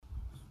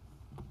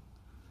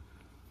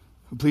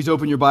Please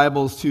open your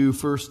Bibles to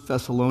 1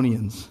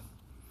 Thessalonians.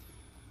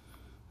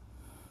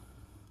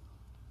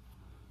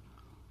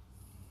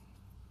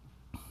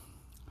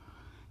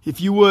 If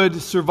you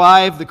would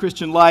survive the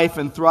Christian life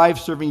and thrive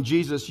serving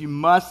Jesus, you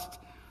must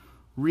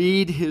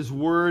read His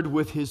Word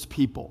with His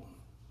people.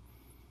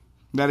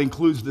 That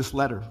includes this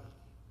letter.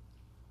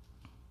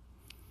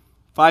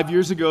 5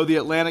 years ago, The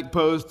Atlantic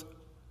posed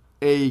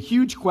a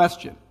huge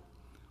question.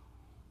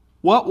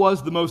 What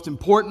was the most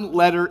important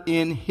letter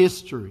in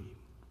history?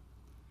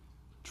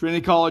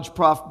 Trinity College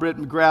Prof. Britt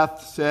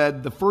McGrath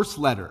said the first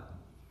letter,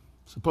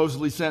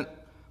 supposedly sent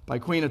by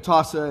Queen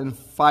Atossa in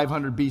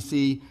 500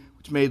 BC,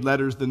 which made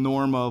letters the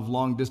norm of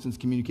long-distance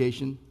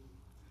communication.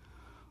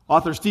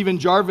 Author Stephen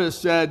Jarvis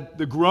said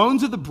the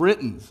groans of the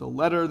Britons, a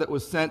letter that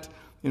was sent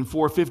in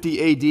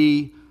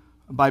 450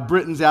 AD by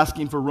Britons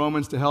asking for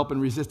Romans to help in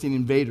resisting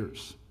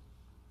invaders.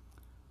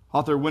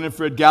 Author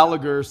Winifred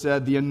Gallagher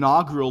said the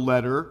inaugural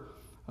letter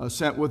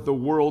sent with the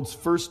world's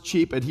first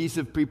cheap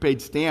adhesive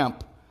prepaid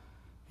stamp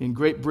in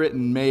Great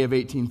Britain, May of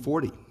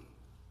 1840.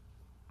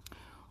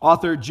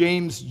 Author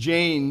James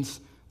Janes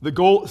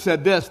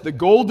said this: the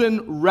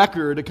golden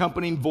record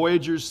accompanying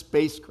Voyager's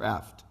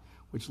spacecraft,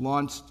 which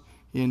launched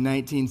in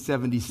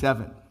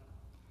 1977.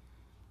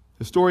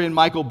 Historian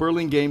Michael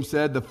Burlingame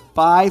said the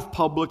 5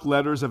 public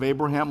letters of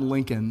Abraham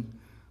Lincoln,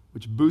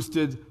 which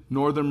boosted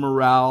Northern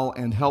morale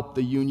and helped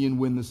the Union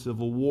win the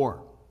Civil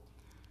War.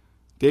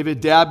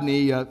 David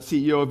Dabney,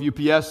 CEO of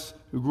UPS,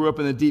 who grew up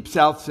in the Deep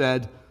South,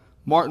 said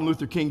Martin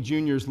Luther King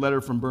Jr.'s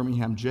letter from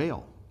Birmingham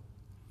jail.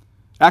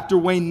 Actor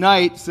Wayne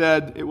Knight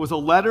said it was a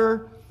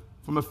letter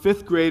from a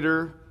 5th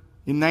grader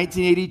in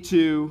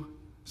 1982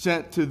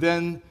 sent to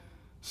then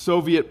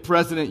Soviet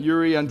President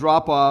Yuri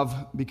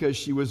Andropov because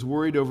she was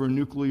worried over a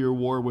nuclear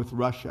war with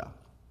Russia.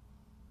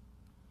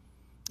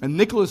 And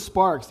Nicholas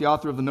Sparks, the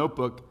author of The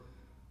Notebook,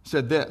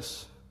 said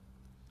this: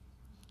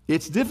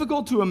 it's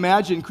difficult to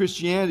imagine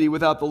Christianity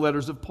without the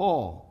letters of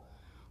Paul,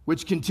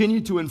 which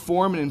continued to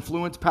inform and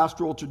influence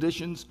pastoral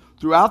traditions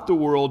throughout the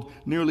world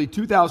nearly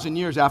 2,000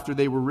 years after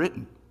they were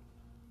written.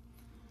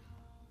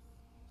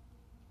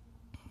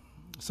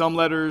 Some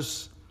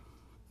letters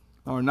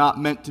are not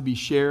meant to be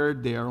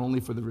shared. They are only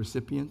for the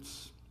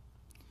recipients.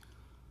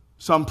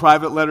 Some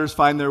private letters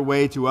find their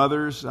way to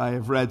others. I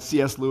have read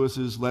C.S.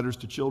 Lewis's letters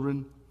to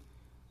children.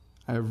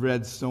 I have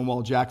read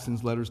Stonewall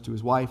Jackson's letters to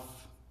his wife.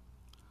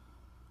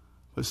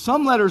 But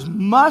some letters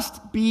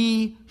must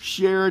be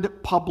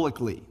shared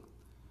publicly.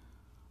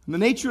 And the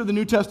nature of the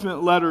New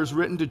Testament letters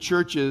written to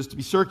churches to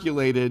be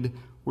circulated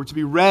were to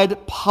be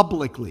read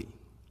publicly.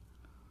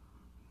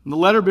 And the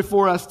letter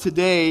before us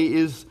today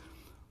is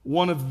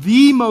one of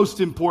the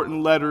most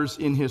important letters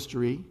in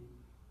history,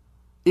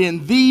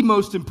 in the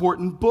most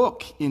important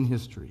book in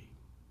history.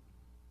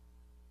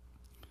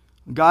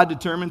 God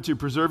determined to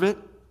preserve it,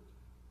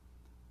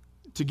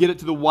 to get it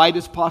to the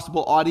widest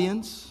possible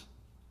audience,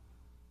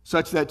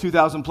 such that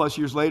 2,000 plus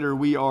years later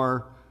we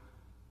are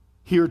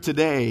here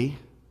today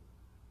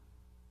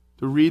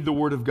to read the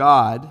Word of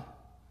God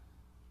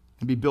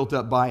and be built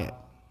up by it.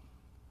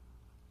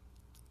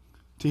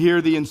 To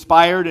hear the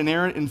inspired,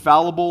 inerrant,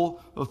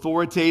 infallible,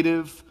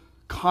 authoritative,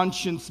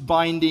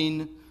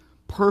 conscience-binding,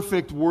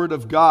 perfect Word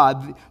of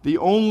God, the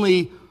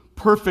only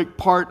perfect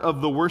part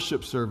of the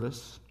worship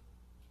service.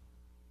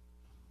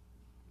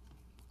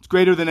 It's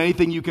greater than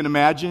anything you can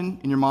imagine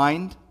in your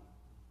mind.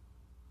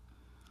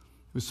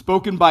 It was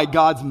spoken by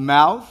God's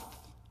mouth.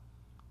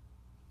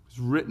 It was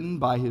written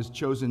by His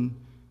chosen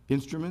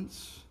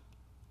instruments.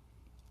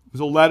 It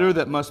was a letter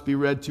that must be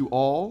read to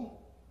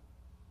all.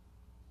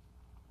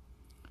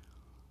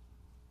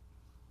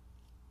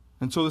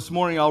 And so this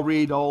morning I'll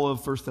read all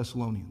of 1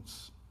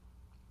 Thessalonians.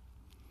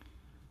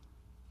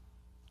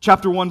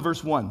 Chapter 1,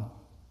 verse 1.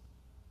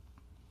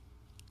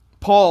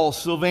 Paul,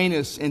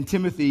 Silvanus, and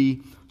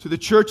Timothy, to the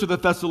church of the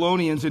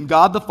Thessalonians, in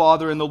God the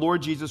Father and the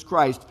Lord Jesus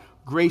Christ,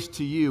 grace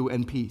to you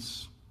and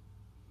peace.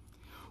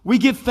 We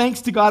give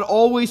thanks to God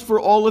always for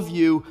all of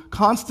you,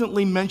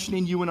 constantly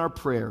mentioning you in our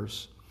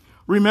prayers,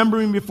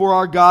 remembering before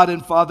our God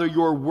and Father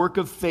your work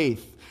of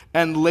faith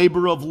and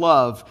labor of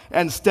love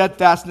and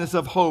steadfastness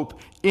of hope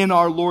in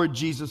our Lord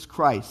Jesus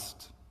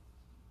Christ.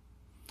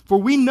 For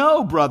we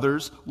know,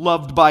 brothers,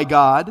 loved by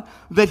God,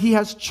 that He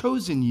has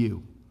chosen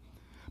you,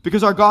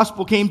 because our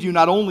gospel came to you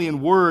not only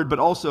in word, but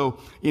also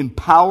in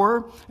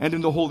power and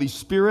in the Holy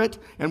Spirit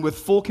and with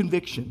full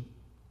conviction.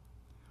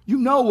 You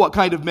know what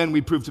kind of men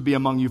we proved to be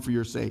among you for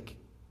your sake.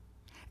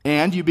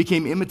 And you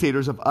became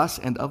imitators of us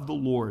and of the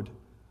Lord.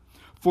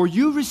 For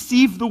you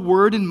received the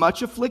word in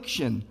much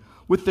affliction,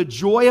 with the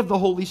joy of the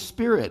Holy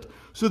Spirit,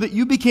 so that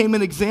you became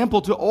an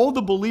example to all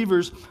the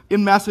believers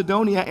in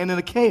Macedonia and in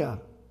Achaia.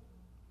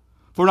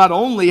 For not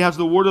only has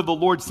the word of the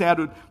Lord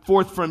sounded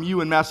forth from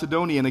you in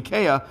Macedonia and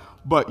Achaia,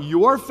 but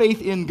your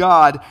faith in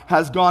God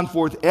has gone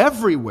forth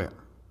everywhere,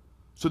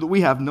 so that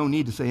we have no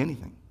need to say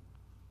anything.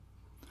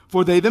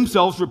 For they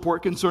themselves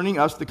report concerning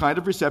us the kind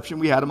of reception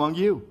we had among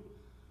you,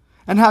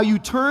 and how you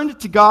turned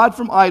to God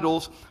from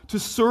idols to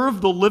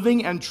serve the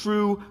living and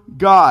true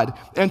God,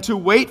 and to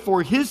wait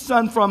for His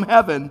Son from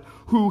heaven,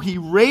 who he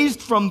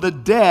raised from the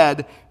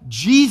dead,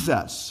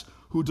 Jesus,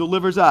 who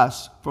delivers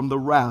us from the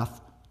wrath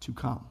to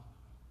come.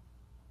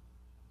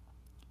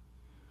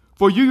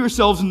 For you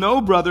yourselves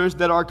know, brothers,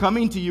 that our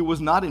coming to you was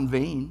not in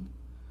vain.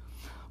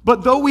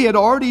 But though we had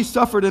already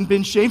suffered and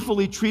been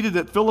shamefully treated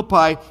at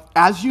Philippi,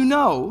 as you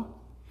know,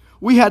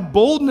 we had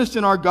boldness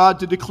in our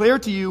God to declare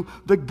to you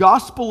the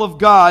gospel of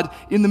God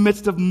in the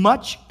midst of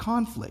much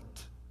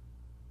conflict.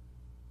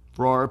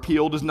 For our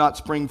appeal does not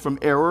spring from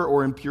error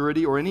or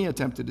impurity or any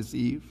attempt to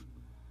deceive.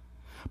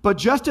 But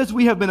just as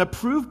we have been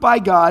approved by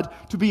God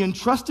to be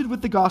entrusted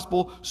with the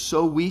gospel,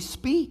 so we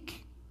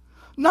speak.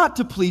 Not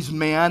to please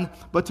man,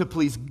 but to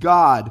please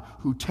God,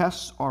 who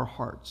tests our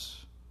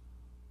hearts.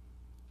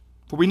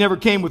 For we never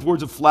came with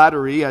words of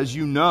flattery, as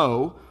you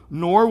know,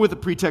 nor with a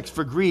pretext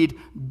for greed.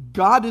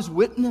 God is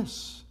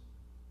witness.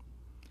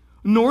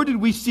 Nor did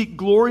we seek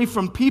glory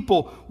from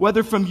people,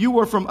 whether from you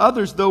or from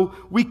others, though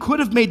we could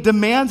have made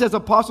demands as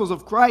apostles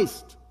of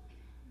Christ.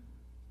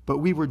 But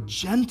we were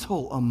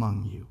gentle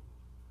among you,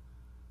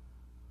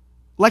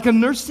 like a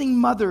nursing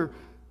mother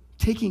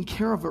taking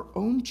care of her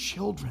own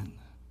children.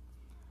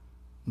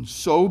 And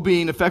so,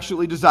 being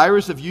affectionately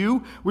desirous of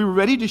you, we were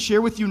ready to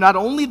share with you not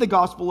only the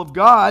gospel of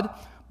God,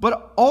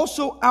 but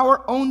also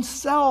our own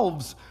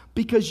selves,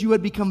 because you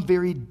had become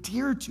very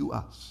dear to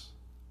us.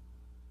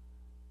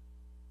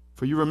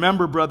 For you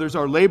remember, brothers,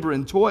 our labor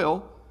and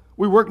toil.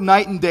 We work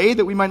night and day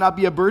that we might not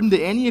be a burden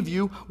to any of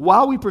you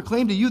while we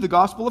proclaim to you the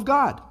gospel of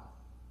God.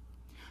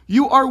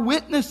 You are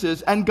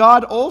witnesses, and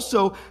God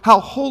also, how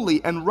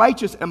holy and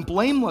righteous and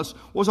blameless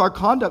was our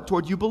conduct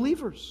toward you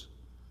believers.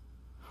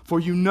 For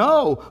you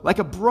know, like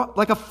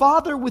a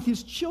father with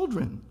his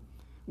children,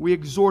 we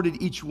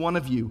exhorted each one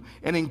of you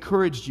and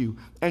encouraged you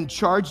and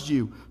charged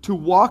you to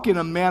walk in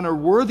a manner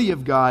worthy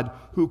of God,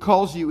 who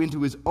calls you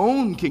into his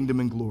own kingdom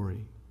and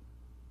glory.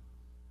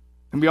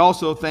 And we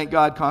also thank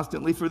God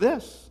constantly for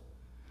this,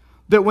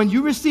 that when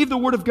you received the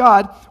word of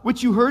God,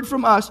 which you heard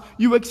from us,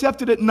 you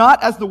accepted it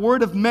not as the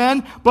word of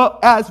men, but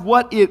as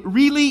what it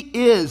really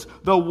is,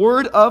 the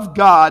word of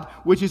God,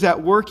 which is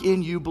at work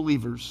in you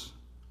believers.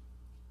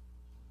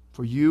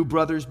 For you,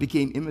 brothers,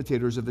 became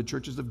imitators of the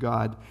churches of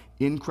God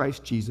in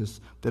Christ Jesus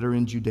that are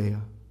in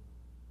Judea.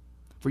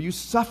 For you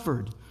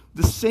suffered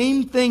the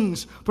same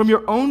things from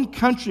your own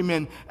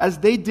countrymen as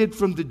they did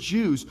from the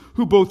Jews,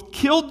 who both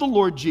killed the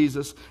Lord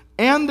Jesus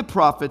and the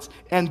prophets,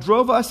 and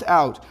drove us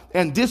out,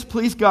 and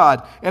displeased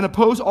God, and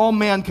oppose all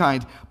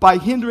mankind, by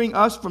hindering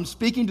us from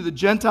speaking to the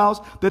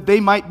Gentiles that they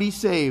might be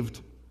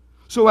saved,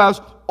 so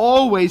as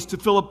always to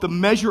fill up the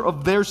measure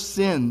of their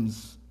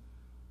sins.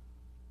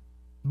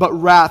 But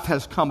wrath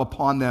has come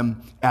upon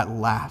them at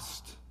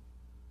last.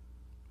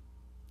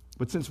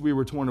 But since we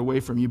were torn away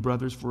from you,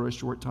 brothers, for a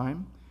short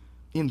time,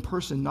 in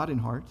person, not in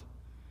heart,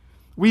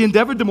 we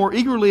endeavored the more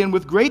eagerly and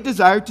with great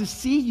desire to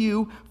see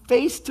you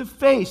face to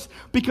face,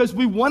 because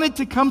we wanted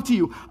to come to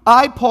you,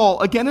 I, Paul,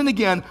 again and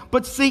again,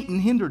 but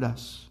Satan hindered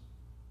us.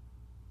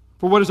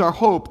 For what is our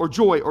hope or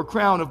joy or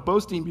crown of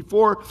boasting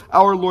before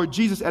our Lord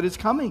Jesus at his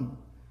coming?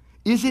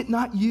 Is it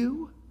not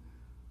you?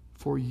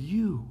 For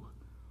you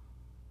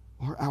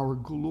are our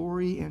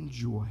glory and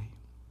joy.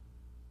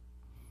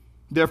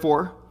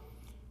 Therefore,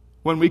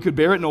 when we could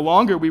bear it no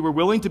longer, we were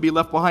willing to be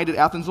left behind at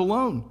Athens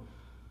alone.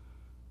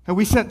 And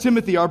we sent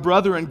Timothy, our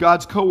brother and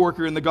God's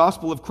co-worker in the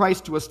gospel of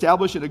Christ, to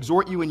establish and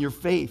exhort you in your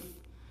faith,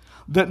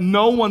 that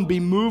no one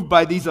be moved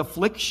by these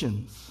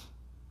afflictions.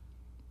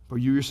 For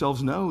you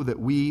yourselves know that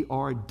we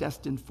are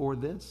destined for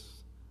this.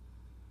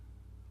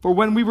 For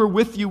when we were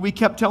with you, we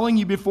kept telling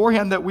you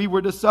beforehand that we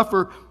were to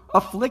suffer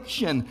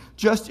affliction,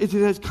 just as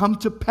it has come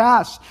to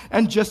pass,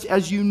 and just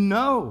as you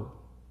know.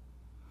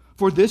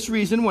 For this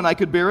reason, when I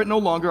could bear it no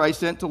longer, I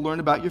sent to learn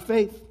about your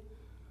faith,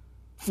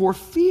 for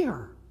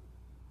fear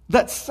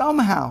that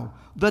somehow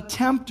the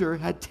tempter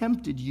had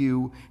tempted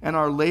you, and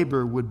our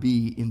labor would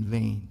be in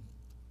vain.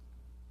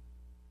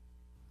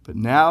 But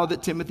now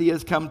that Timothy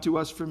has come to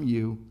us from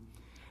you,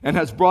 and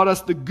has brought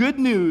us the good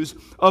news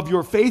of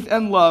your faith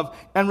and love,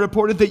 and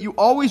reported that you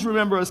always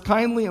remember us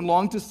kindly and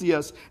long to see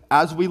us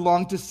as we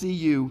long to see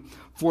you.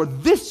 For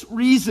this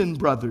reason,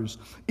 brothers,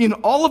 in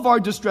all of our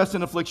distress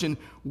and affliction,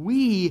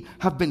 we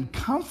have been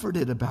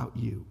comforted about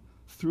you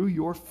through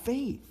your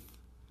faith.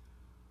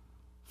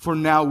 For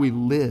now we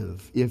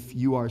live if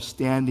you are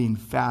standing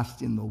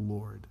fast in the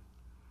Lord.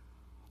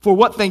 For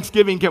what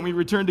thanksgiving can we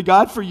return to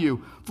God for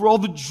you? For all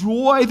the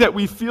joy that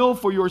we feel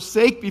for your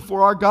sake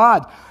before our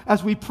God,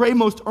 as we pray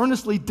most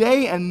earnestly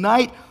day and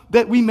night,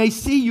 that we may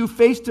see you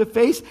face to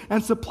face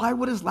and supply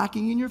what is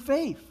lacking in your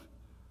faith.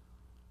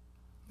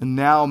 And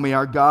now may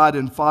our God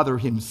and Father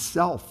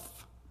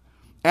himself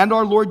and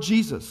our Lord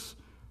Jesus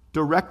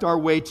direct our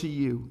way to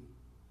you.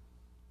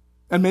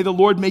 And may the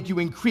Lord make you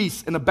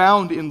increase and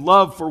abound in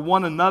love for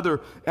one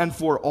another and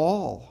for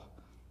all,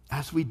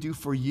 as we do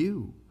for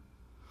you,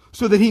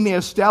 so that he may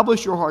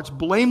establish your hearts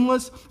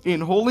blameless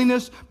in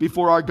holiness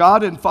before our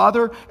God and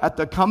Father at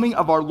the coming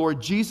of our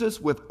Lord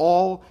Jesus with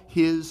all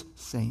his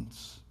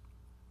saints.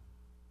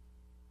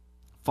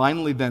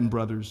 Finally then,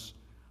 brothers,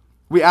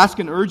 we ask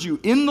and urge you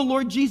in the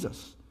Lord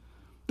Jesus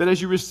that as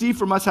you receive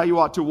from us how you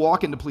ought to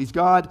walk and to please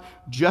God,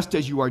 just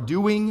as you are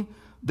doing,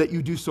 that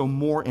you do so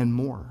more and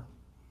more.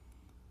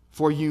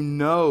 For you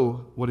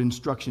know what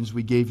instructions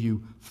we gave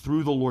you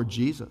through the Lord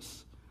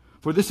Jesus.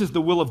 For this is the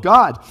will of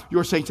God,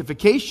 your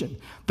sanctification,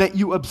 that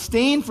you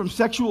abstain from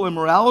sexual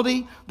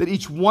immorality, that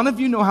each one of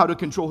you know how to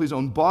control his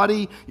own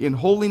body in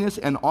holiness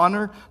and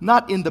honor,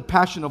 not in the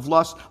passion of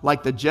lust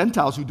like the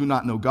Gentiles who do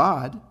not know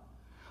God.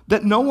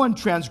 That no one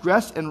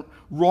transgress and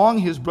wrong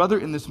his brother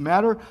in this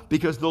matter,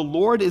 because the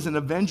Lord is an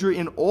avenger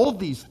in all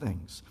these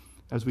things,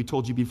 as we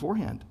told you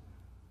beforehand,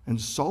 and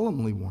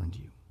solemnly warned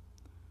you.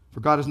 For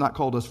God has not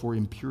called us for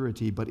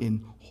impurity, but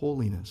in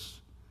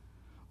holiness.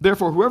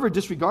 Therefore, whoever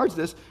disregards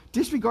this,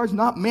 disregards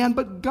not man,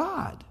 but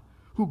God,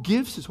 who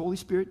gives his Holy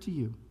Spirit to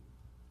you.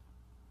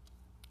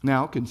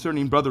 Now,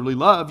 concerning brotherly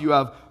love, you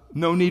have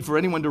no need for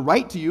anyone to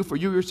write to you, for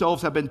you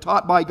yourselves have been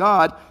taught by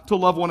God to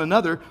love one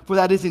another, for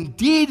that is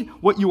indeed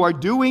what you are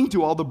doing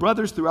to all the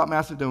brothers throughout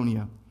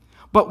Macedonia.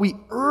 But we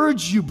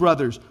urge you,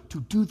 brothers, to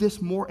do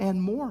this more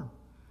and more,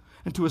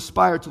 and to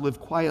aspire to live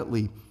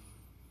quietly,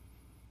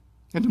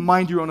 and to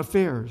mind your own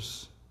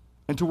affairs,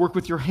 and to work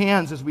with your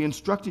hands as we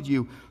instructed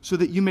you, so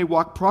that you may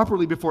walk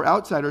properly before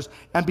outsiders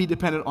and be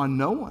dependent on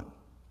no one.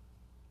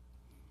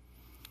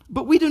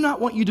 But we do not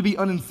want you to be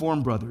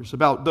uninformed, brothers,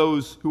 about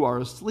those who are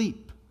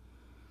asleep,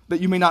 that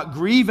you may not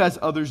grieve as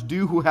others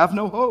do who have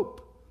no hope.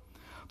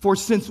 For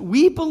since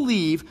we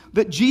believe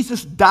that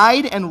Jesus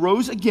died and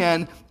rose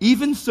again,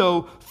 even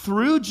so,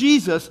 through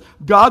Jesus,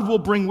 God will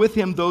bring with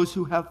him those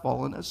who have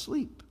fallen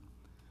asleep.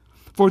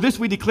 For this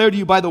we declare to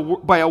you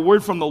by a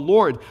word from the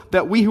Lord,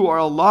 that we who are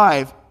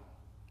alive,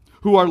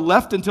 who are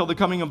left until the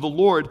coming of the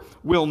Lord,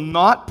 will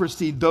not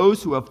precede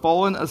those who have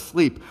fallen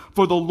asleep.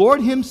 For the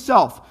Lord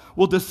himself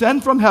will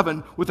descend from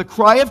heaven with a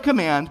cry of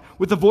command,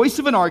 with the voice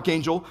of an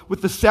archangel,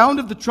 with the sound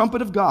of the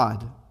trumpet of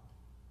God.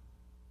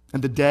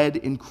 And the dead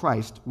in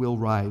Christ will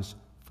rise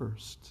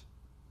first.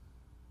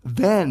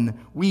 Then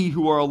we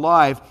who are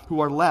alive,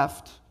 who are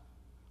left,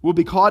 will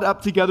be caught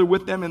up together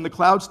with them in the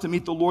clouds to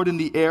meet the Lord in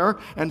the air,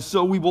 and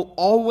so we will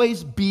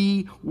always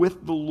be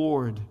with the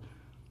Lord.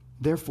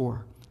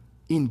 Therefore,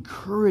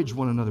 encourage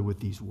one another with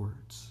these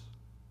words.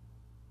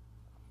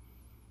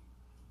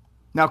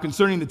 Now,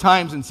 concerning the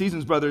times and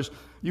seasons, brothers,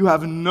 you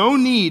have no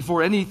need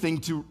for anything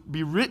to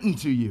be written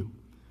to you.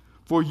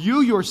 For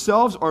you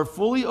yourselves are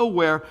fully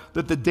aware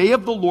that the day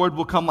of the Lord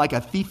will come like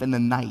a thief in the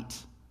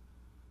night.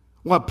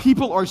 While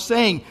people are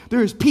saying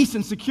there is peace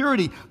and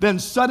security, then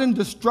sudden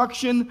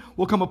destruction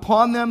will come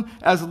upon them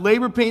as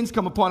labor pains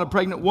come upon a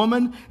pregnant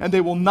woman, and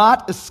they will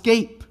not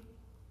escape.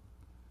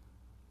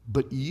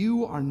 But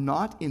you are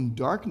not in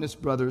darkness,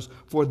 brothers,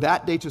 for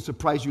that day to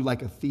surprise you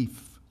like a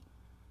thief.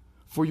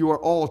 For you are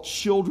all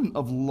children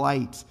of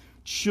light,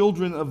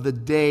 children of the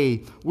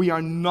day. We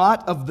are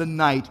not of the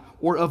night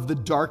or of the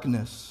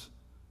darkness.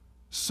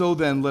 So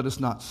then, let us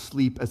not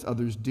sleep as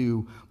others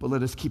do, but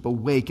let us keep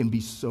awake and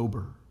be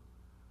sober.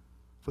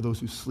 For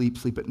those who sleep,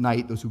 sleep at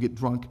night. Those who get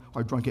drunk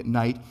are drunk at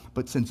night.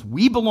 But since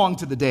we belong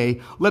to the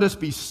day, let us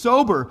be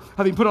sober,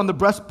 having put on the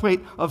breastplate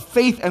of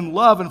faith and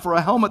love, and for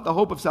a helmet the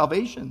hope of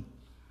salvation.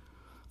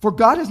 For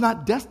God has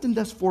not destined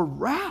us for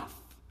wrath,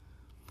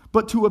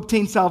 but to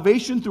obtain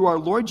salvation through our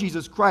Lord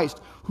Jesus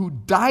Christ, who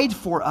died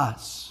for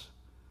us,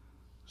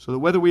 so that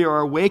whether we are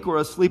awake or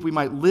asleep, we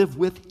might live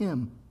with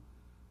him.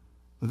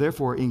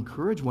 Therefore,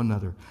 encourage one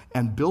another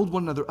and build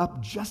one another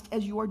up just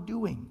as you are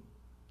doing.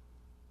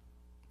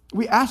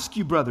 We ask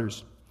you,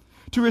 brothers,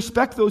 to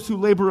respect those who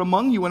labor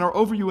among you and are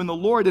over you in the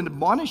Lord and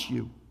admonish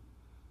you,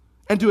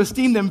 and to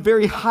esteem them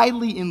very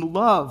highly in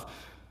love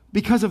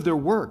because of their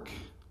work.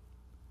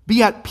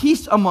 Be at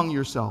peace among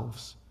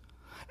yourselves.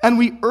 And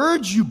we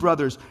urge you,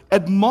 brothers,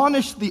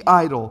 admonish the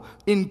idle,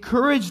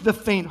 encourage the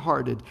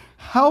faint-hearted,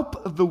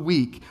 help the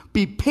weak,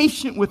 be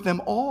patient with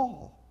them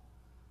all.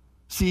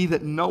 See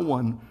that no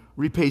one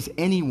repays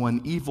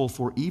anyone evil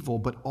for evil,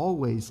 but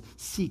always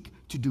seek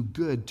to do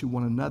good to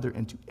one another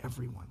and to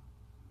everyone.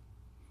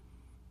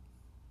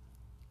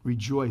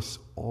 Rejoice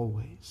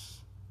always.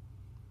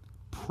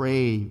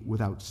 Pray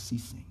without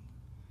ceasing.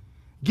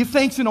 Give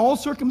thanks in all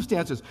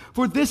circumstances,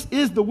 for this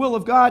is the will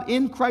of God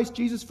in Christ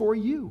Jesus for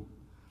you.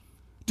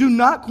 Do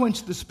not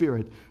quench the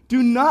Spirit.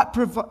 Do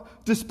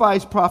not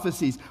despise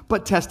prophecies,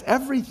 but test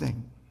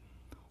everything.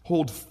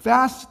 Hold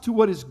fast to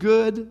what is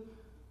good.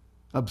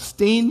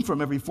 Abstain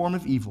from every form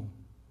of evil.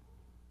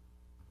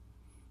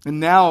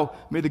 And now,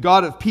 may the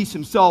God of peace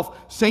himself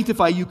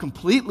sanctify you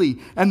completely,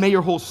 and may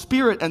your whole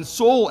spirit and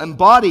soul and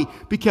body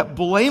be kept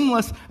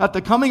blameless at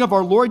the coming of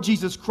our Lord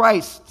Jesus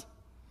Christ.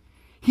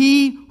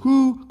 He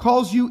who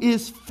calls you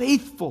is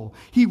faithful.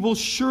 He will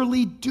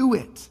surely do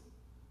it.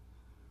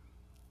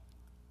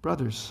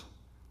 Brothers,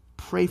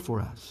 pray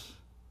for us.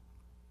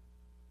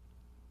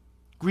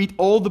 Greet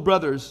all the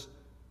brothers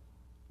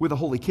with a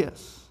holy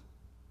kiss.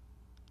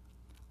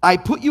 I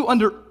put you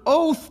under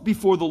oath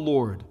before the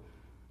Lord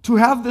to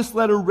have this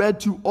letter read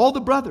to all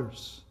the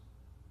brothers.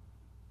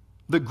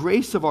 The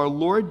grace of our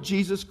Lord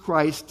Jesus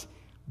Christ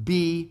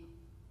be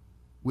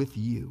with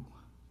you.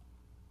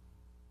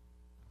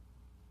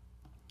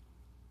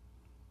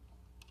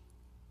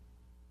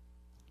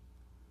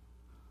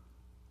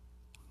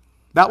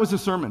 That was the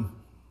sermon.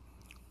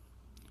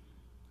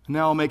 And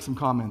now I'll make some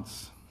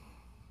comments.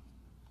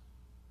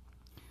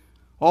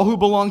 All who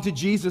belong to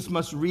Jesus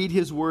must read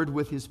his word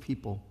with his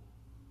people.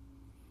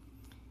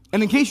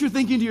 And in case you're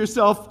thinking to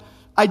yourself,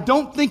 I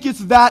don't think it's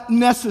that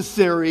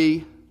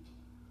necessary,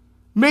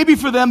 maybe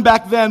for them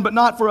back then, but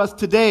not for us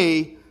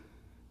today,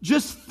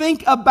 just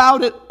think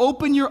about it,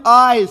 open your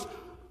eyes,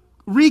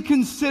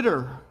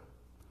 reconsider.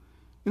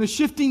 In a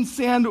shifting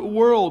sand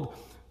world,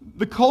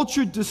 the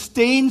culture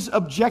disdains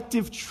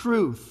objective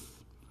truth,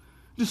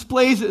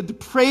 displays a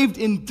depraved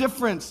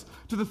indifference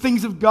to the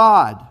things of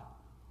God,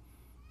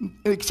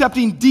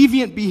 accepting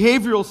deviant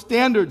behavioral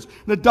standards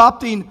and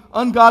adopting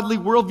ungodly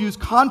worldviews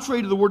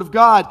contrary to the Word of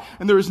God,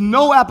 and there is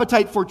no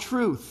appetite for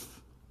truth.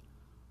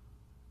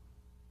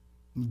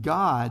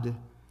 God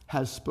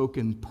has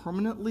spoken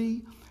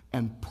permanently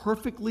and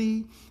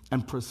perfectly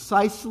and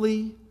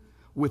precisely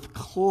with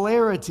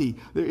clarity.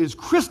 It is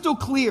crystal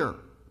clear.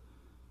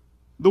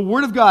 The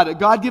Word of God, a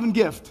God-given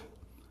gift,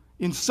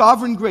 in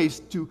sovereign grace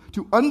to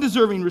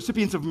undeserving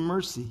recipients of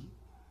mercy.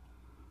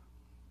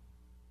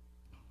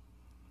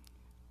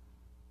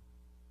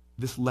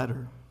 This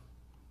letter,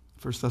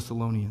 1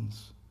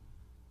 Thessalonians,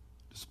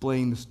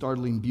 displaying the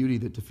startling beauty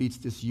that defeats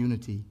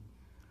disunity,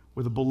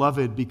 where the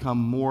beloved become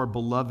more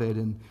beloved,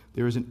 and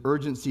there is an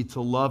urgency to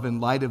love in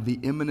light of the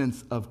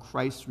imminence of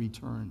Christ's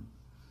return.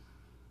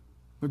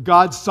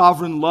 God's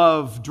sovereign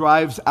love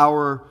drives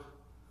our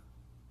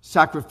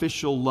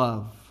sacrificial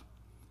love,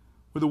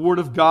 where the Word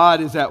of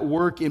God is at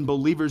work in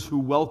believers who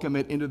welcome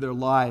it into their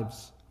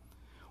lives,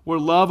 where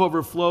love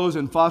overflows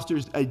and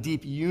fosters a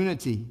deep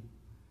unity.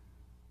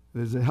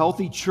 There's a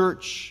healthy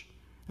church,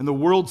 and the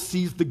world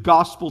sees the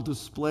gospel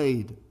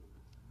displayed.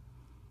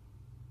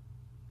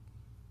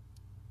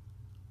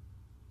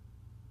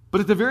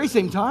 But at the very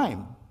same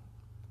time,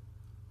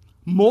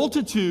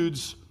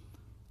 multitudes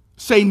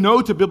say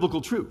no to biblical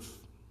truth.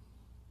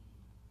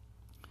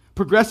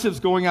 Progressives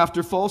going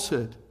after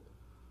falsehood.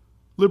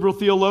 Liberal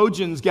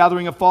theologians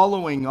gathering a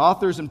following.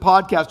 Authors and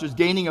podcasters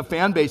gaining a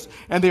fan base.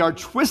 And they are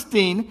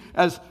twisting,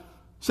 as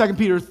 2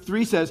 Peter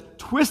 3 says,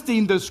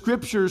 twisting the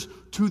Scriptures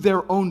to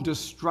their own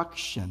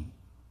destruction.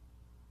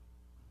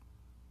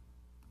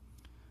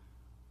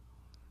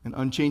 And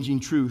unchanging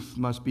truth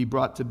must be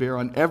brought to bear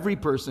on every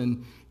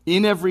person,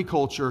 in every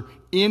culture,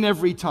 in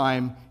every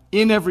time,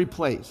 in every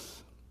place.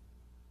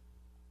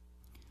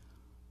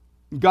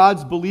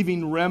 God's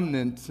believing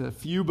remnant,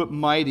 few but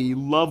mighty,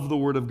 love the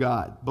Word of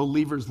God.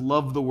 Believers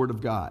love the Word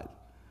of God.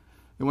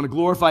 They want to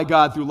glorify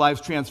God through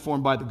lives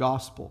transformed by the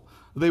gospel.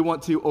 They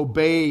want to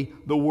obey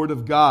the Word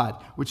of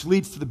God, which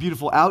leads to the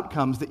beautiful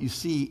outcomes that you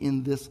see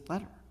in this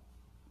letter.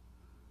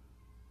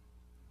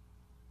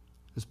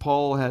 As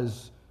Paul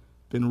has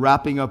been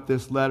wrapping up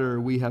this letter,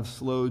 we have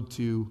slowed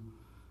to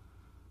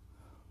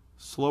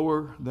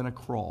slower than a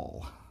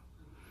crawl,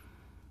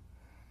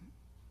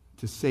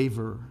 to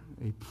savor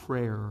a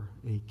prayer,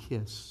 a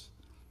kiss,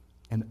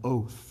 an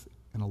oath,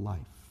 and a life.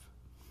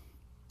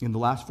 In the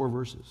last 4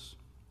 verses.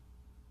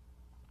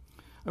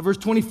 In verse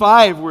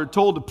 25, we're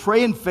told to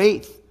pray in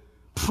faith.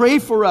 Pray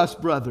for us,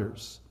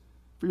 brothers,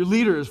 for your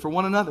leaders, for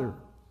one another.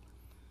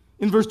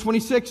 In verse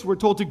 26, we're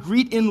told to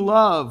greet in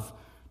love,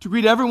 to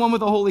greet everyone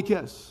with a holy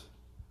kiss,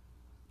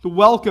 to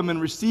welcome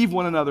and receive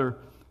one another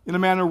in a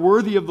manner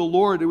worthy of the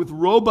Lord, with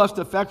robust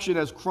affection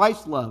as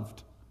Christ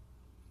loved.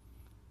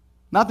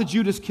 Not the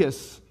Judas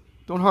kiss.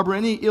 Don't harbor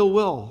any ill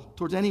will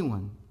towards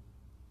anyone.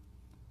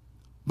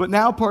 But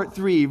now part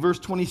 3, verse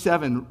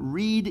 27,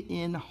 read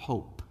in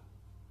hope.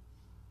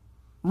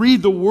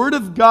 Read the Word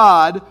of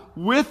God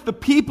with the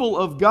people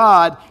of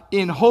God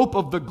in hope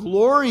of the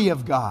glory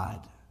of God.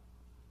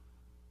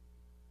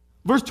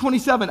 Verse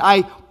 27,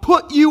 I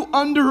put you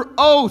under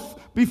oath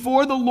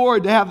before the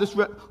Lord to have this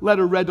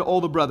letter read to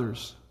all the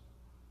brothers.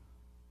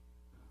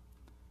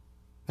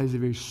 That is a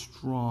very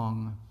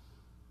strong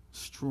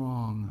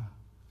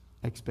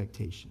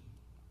expectation.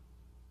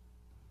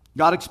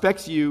 God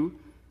expects you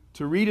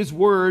to read His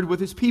Word with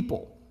His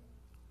people.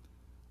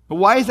 But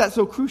why is that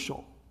so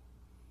crucial?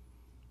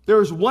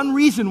 There is one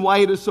reason why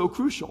it is so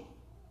crucial.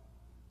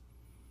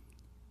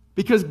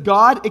 Because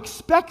God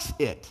expects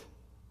it.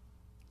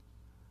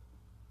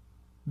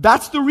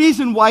 That's the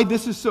reason why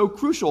this is so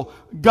crucial.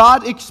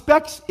 God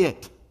expects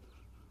it.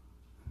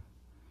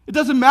 It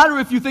doesn't matter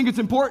if you think it's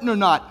important or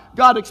not.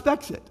 God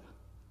expects it.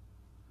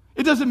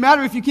 It doesn't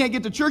matter if you can't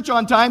get to church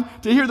on time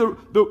to hear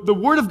the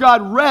Word of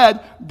God read.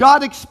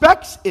 God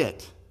expects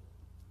it.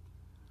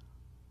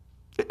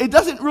 It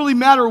doesn't really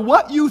matter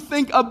what you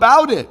think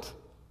about it.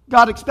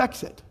 God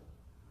expects it.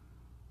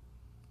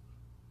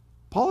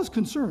 Paul is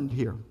concerned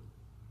here.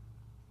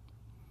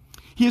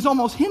 He is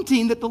almost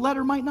hinting that the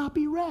letter might not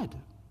be read.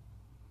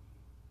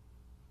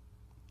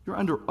 You're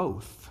under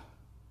oath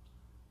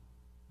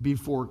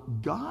before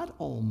God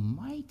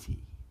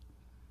Almighty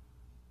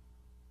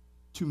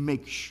to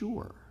make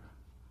sure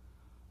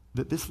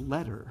that this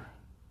letter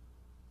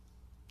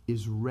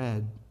is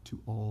read to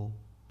all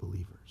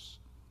believers.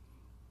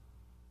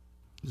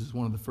 This is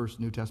one of the first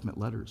New Testament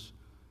letters.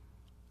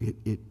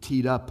 It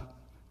teed up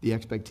the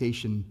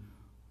expectation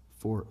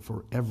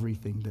for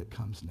everything that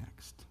comes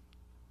next.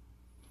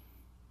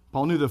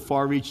 Paul knew the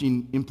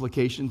far-reaching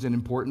implications and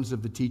importance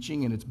of the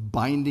teaching and its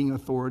binding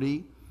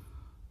authority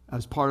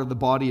as part of the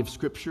body of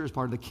Scripture, as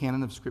part of the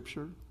canon of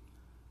Scripture.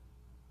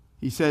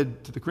 He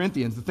said to the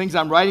Corinthians, the things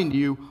I'm writing to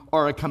you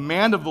are a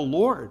command of the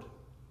Lord.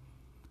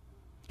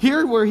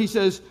 Here where he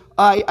says,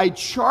 I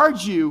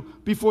charge you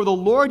before the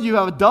Lord, you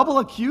have a double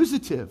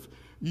accusative.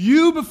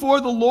 You before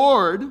the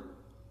Lord,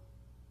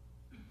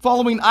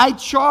 following I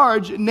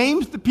charge,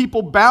 names the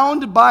people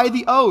bound by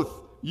the oath,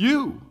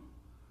 you,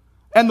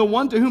 and the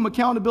one to whom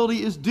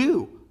accountability is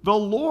due, the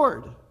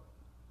Lord.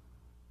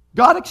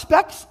 God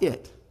expects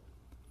it.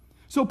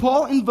 So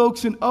Paul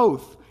invokes an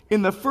oath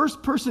in the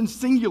first person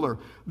singular.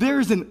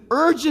 There's an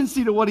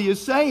urgency to what he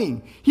is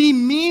saying. He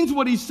means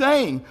what he's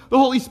saying. The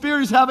Holy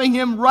Spirit is having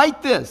him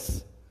write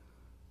this.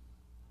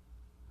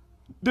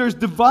 There's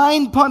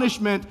divine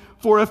punishment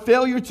for a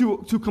failure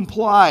to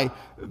comply.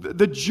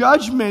 The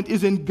judgment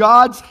is in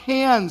God's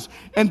hands,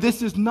 and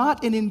this is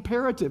not an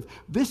imperative.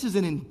 This is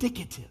an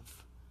indicative.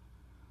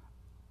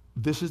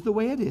 This is the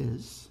way it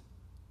is,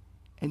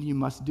 and you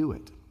must do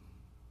it.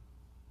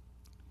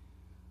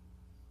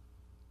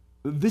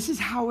 This is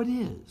how it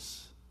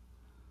is.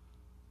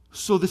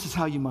 So this is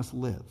how you must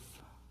live.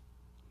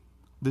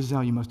 This is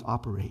how you must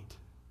operate.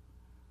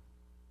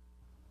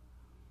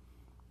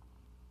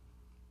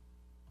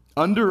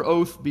 Under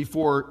oath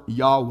before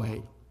Yahweh.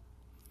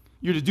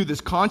 You're to do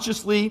this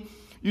consciously.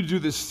 You're to do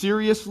this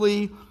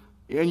seriously.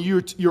 And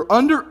you're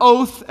under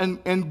oath,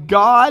 and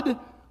God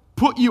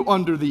put you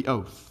under the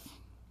oath.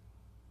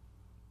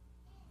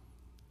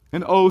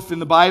 An oath in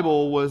the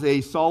Bible was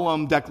a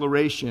solemn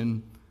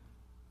declaration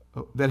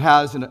that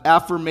has an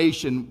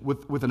affirmation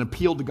with an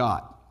appeal to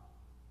God.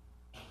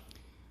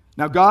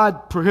 Now,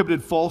 God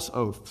prohibited false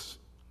oaths,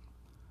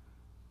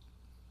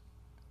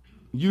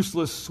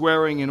 useless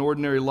swearing in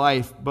ordinary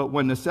life, but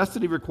when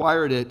necessity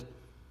required it,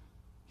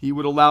 he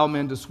would allow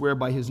men to swear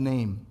by his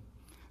name.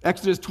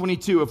 Exodus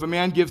 22, if a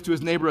man gives to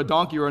his neighbor a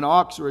donkey or an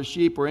ox or a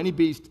sheep or any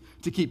beast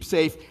to keep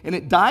safe, and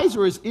it dies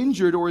or is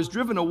injured or is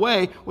driven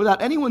away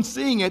without anyone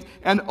seeing it,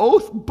 an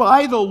oath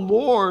by the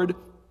Lord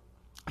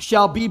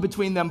shall be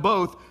between them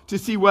both to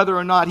see whether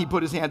or not he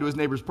put his hand to his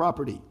neighbor's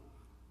property,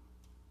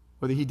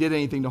 whether he did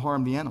anything to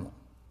harm the animal.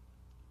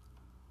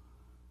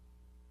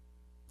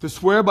 To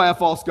swear by a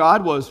false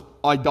god was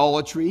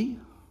idolatry.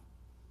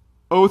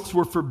 Oaths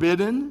were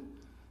forbidden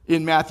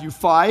in Matthew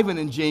 5 and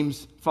in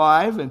James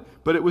 5,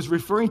 but it was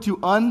referring to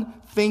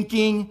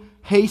unthinking,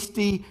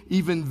 hasty,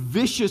 even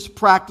vicious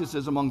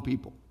practices among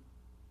people.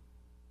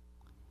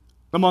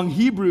 Among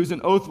Hebrews,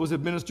 an oath was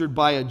administered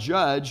by a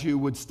judge who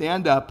would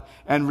stand up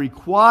and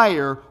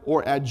require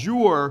or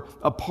adjure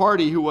a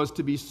party who was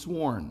to be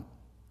sworn.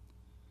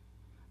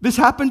 This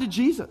happened to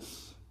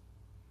Jesus,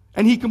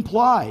 and he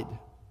complied.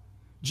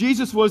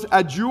 Jesus was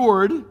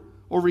adjured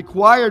or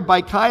required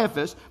by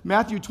Caiaphas,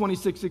 Matthew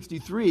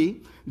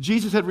 26:63.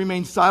 Jesus had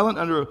remained silent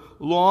under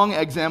long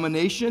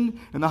examination,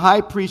 and the high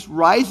priest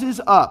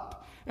rises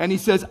up, and he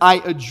says, I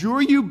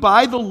adjure you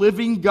by the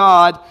living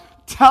God,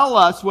 tell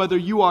us whether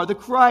you are the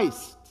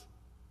Christ.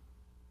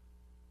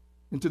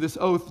 And to this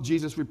oath,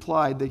 Jesus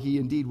replied that he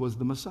indeed was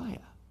the Messiah.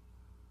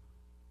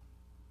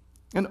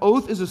 An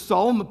oath is a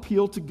solemn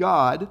appeal to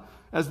God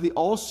as the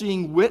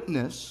all-seeing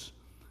witness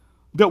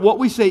that what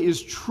we say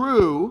is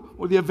true,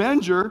 or the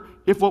avenger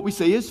if what we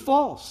say is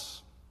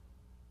false.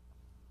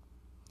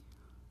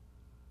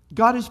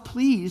 God is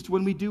pleased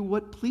when we do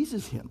what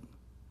pleases him.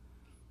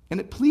 And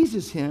it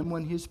pleases him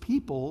when his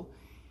people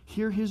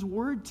hear his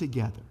word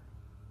together.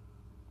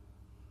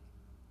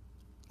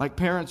 Like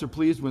parents are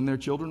pleased when their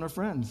children are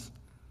friends.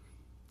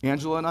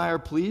 Angela and I are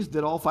pleased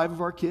that all 5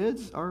 of our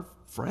kids are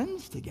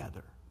friends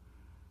together.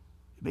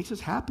 It makes us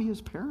happy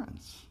as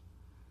parents.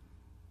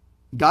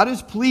 God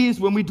is pleased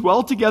when we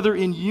dwell together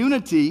in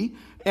unity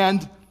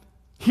and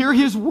hear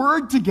his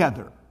word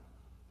together.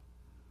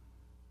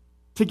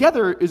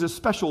 Together is a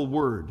special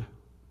word.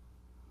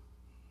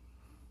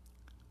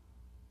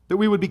 That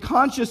we would be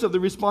conscious of the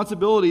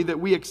responsibility that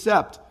we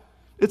accept.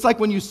 It's like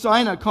when you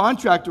sign a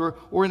contract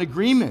or an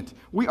agreement.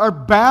 We are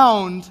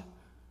bound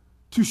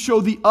to show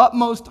the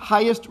utmost,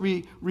 highest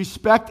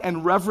respect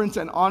and reverence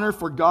and honor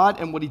for God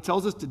and what he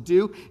tells us to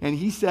do. And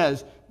he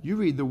says, you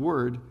read the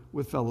word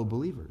with fellow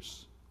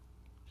believers.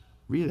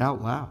 Read it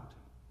out loud.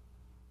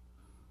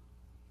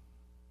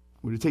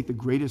 We're to take the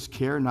greatest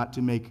care not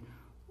to make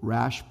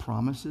rash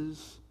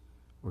promises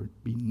or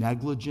be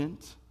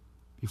negligent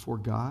before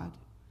God.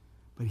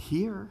 But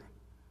here,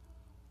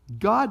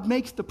 God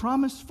makes the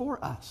promise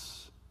for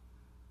us.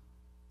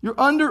 You're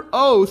under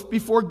oath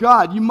before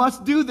God. You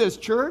must do this,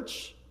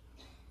 church.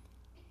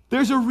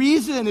 There's a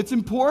reason. It's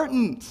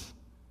important.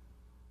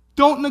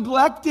 Don't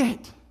neglect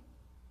it.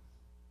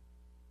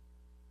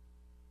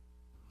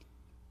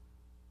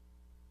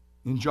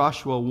 In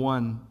Joshua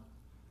 1,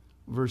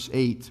 verse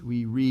 8,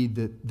 we read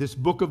that this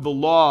book of the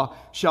law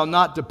shall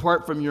not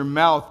depart from your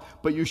mouth,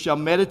 but you shall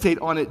meditate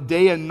on it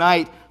day and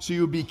night, so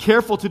you will be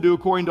careful to do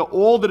according to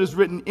all that is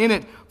written in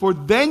it. For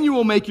then you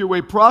will make your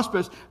way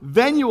prosperous.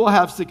 Then you will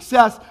have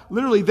success.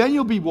 Literally, then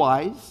you'll be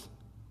wise.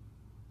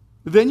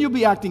 Then you'll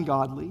be acting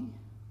godly.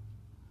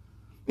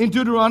 In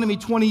Deuteronomy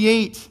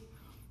 28,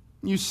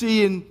 you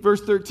see in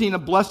verse 13 a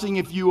blessing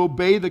if you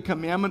obey the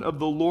commandment of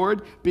the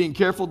Lord, being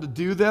careful to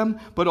do them.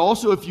 But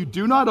also if you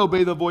do not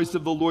obey the voice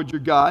of the Lord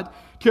your God,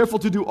 careful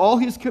to do all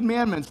his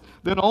commandments,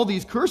 then all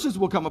these curses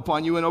will come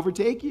upon you and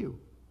overtake you.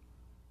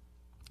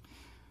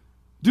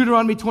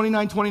 Deuteronomy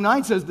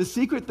 29:29 says, the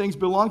secret things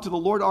belong to the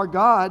Lord our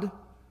God,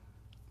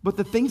 but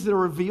the things that are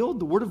revealed,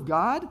 the word of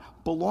God,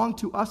 belong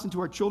to us and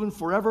to our children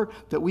forever,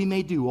 that we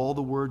may do all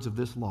the words of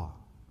this law.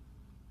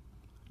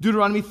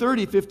 Deuteronomy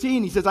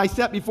 30:15, he says, I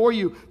set before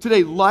you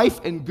today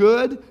life and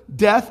good,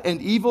 death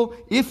and evil.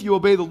 If you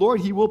obey the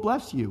Lord, he will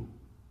bless you.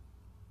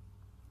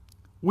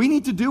 We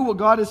need to do what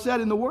God has said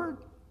in the Word.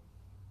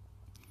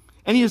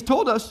 And he has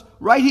told us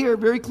right here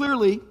very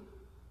clearly.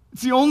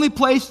 It's the only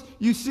place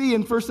you see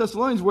in 1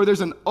 Thessalonians where there's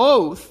an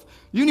oath.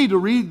 You need to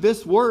read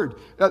this word.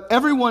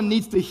 Everyone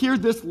needs to hear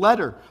this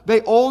letter.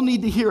 They all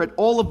need to hear it,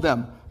 all of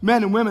them.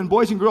 Men and women,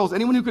 boys and girls,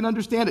 anyone who can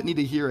understand it need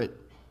to hear it.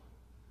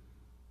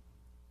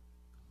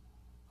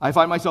 I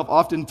find myself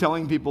often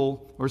telling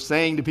people or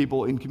saying to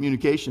people in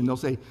communication, they'll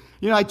say,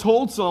 I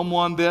told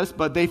someone this,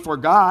 but they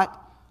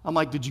forgot. I'm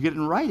like, did you get it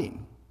in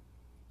writing?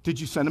 Did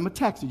you send them a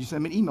text? Did you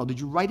send them an email?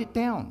 Did you write it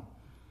down?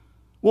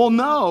 Well,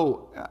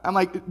 no. I'm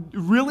like,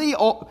 really?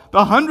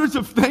 The hundreds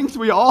of things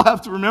we all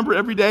have to remember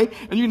every day,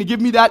 and you're going to give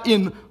me that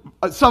in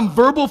some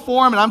verbal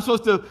form, and I'm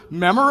supposed to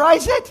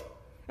memorize it?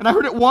 And I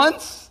heard it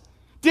once.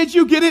 Did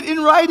you get it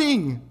in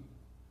writing?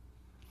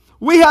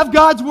 We have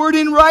God's word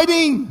in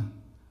writing.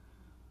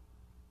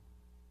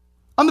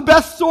 On the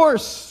best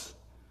source,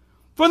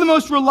 from the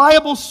most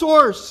reliable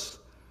source.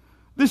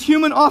 This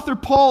human author,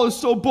 Paul, is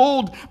so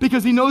bold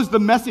because he knows the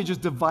message is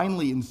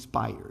divinely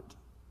inspired.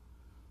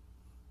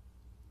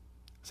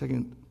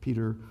 2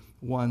 Peter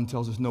 1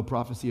 tells us no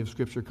prophecy of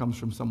Scripture comes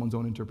from someone's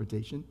own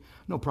interpretation.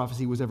 No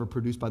prophecy was ever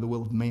produced by the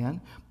will of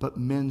man, but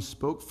men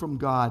spoke from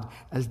God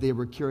as they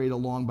were carried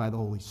along by the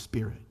Holy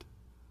Spirit.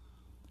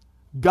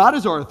 God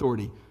is our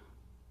authority.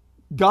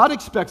 God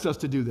expects us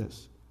to do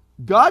this.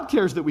 God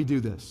cares that we do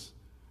this.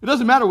 It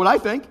doesn't matter what I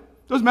think.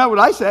 It doesn't matter what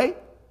I say.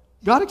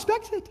 God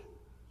expects it.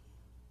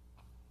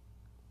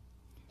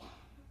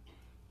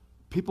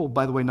 People,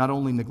 by the way, not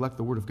only neglect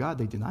the Word of God,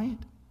 they deny it.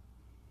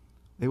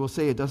 They will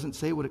say it doesn't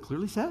say what it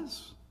clearly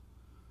says.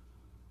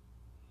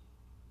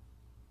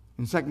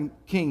 In 2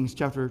 Kings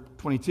chapter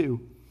 22,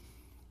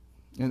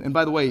 and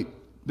by the way,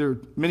 there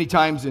are many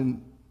times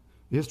in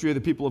the history of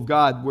the people of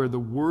God where the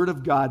Word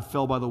of God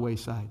fell by the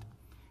wayside,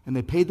 and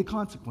they paid the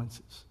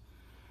consequences.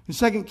 In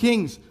 2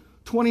 Kings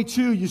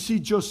 22, you see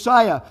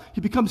Josiah.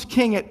 He becomes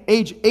king at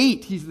age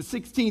 8. He's the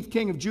 16th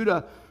king of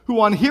Judah, who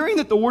on hearing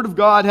that the word of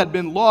God had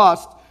been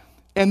lost,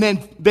 and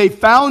then they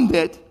found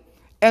it,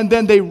 and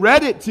then they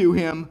read it to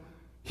him,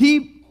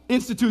 he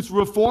institutes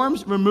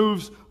reforms,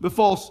 removes the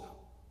false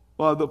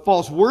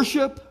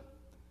worship.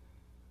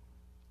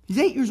 He's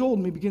 8 years old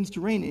when he begins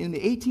to reign. In the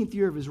 18th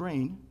year of his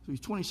reign, so he's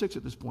 26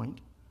 at this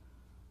point,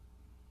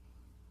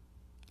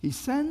 he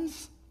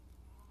sends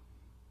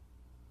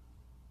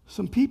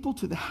some people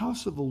to the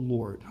house of the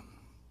Lord.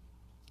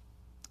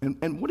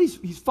 And what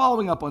he's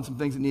following up on some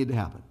things that needed to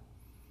happen.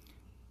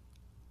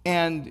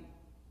 And,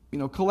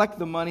 collect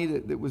the money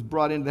that was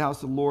brought into the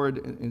house of the Lord,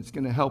 and it's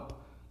going to help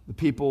the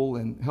people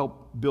and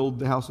help build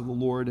the house of the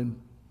Lord. And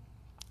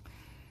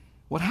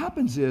what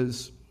happens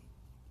is,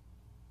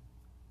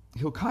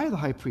 Hilkiah the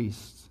high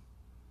priest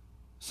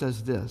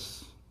says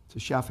this to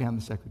Shaphan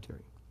the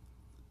secretary.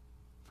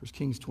 1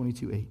 Kings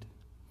 22:8.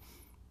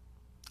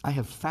 I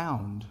have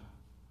found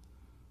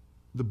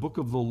the book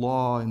of the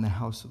law in the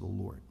house of the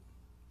Lord.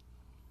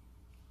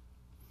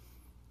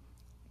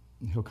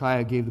 And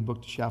Hilkiah gave the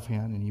book to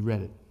Shaphan, and he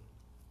read it.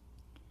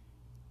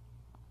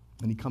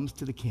 And he comes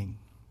to the king.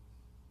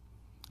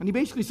 And he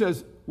basically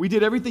says, we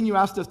did everything you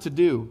asked us to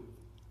do.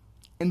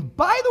 And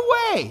by the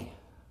way,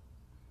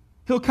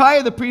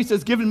 Hilkiah the priest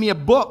has given me a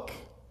book.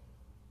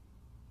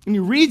 And he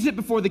reads it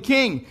before the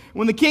king.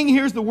 When the king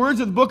hears the words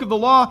of the book of the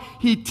law,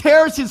 he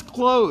tears his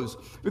clothes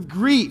with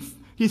grief.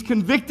 He's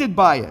convicted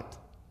by it.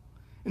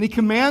 And he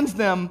commands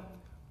them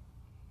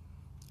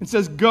and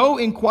says, go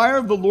inquire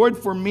of the Lord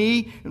for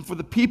me and for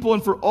the people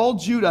and for all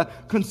Judah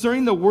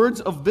concerning the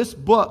words of this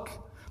book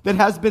that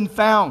has been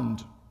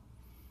found.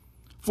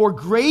 For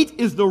great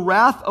is the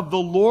wrath of the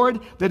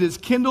Lord that is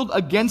kindled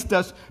against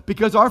us,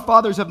 because our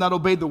fathers have not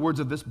obeyed the words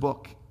of this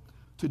book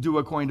to do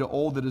according to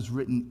all that is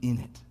written in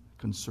it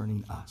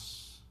concerning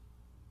us.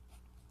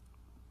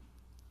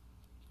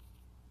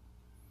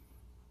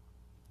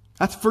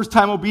 That's first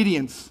time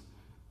obedience.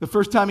 The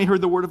first time he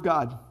heard the word of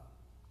God.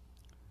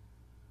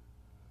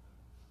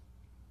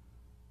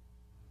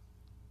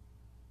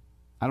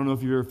 I don't know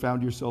if you've ever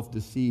found yourself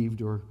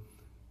deceived or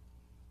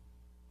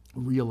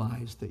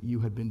realized that you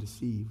had been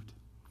deceived.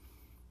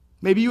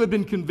 Maybe you had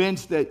been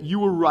convinced that you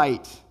were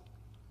right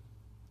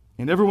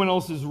and everyone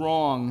else is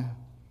wrong.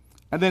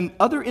 And then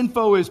other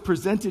info is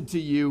presented to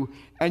you,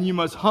 and you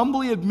must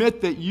humbly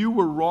admit that you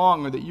were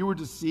wrong or that you were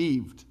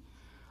deceived.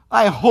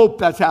 I hope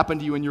that's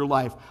happened to you in your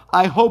life.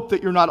 I hope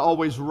that you're not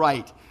always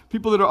right.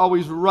 People that are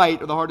always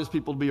right are the hardest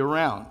people to be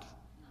around.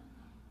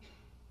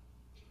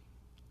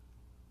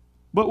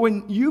 But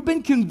when you've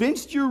been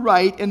convinced you're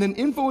right, and then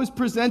info is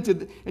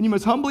presented, and you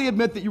must humbly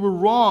admit that you were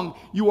wrong,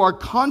 you are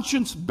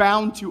conscience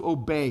bound to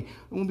obey.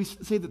 And when we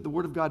say that the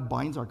Word of God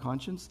binds our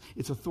conscience,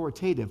 it's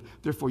authoritative.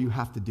 Therefore, you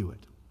have to do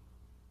it.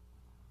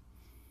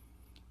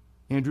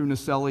 Andrew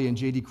Naselli and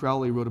J.D.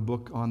 Crowley wrote a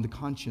book on the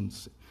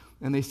conscience.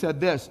 And they said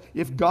this: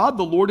 if God,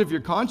 the Lord of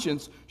your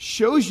conscience,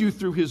 shows you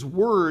through His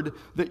Word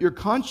that your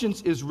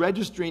conscience is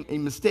registering a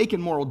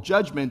mistaken moral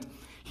judgment,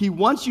 He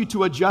wants you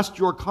to adjust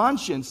your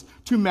conscience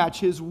to match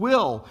His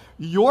will.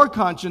 Your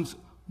conscience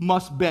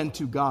must bend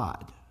to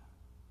God.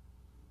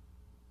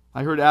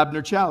 I heard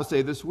Abner Chow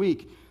say this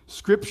week,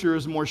 Scripture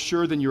is more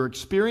sure than your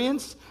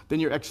experience, than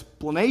your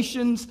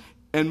explanations,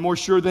 and more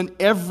sure than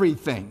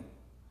everything.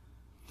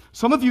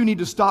 Some of you need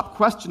to stop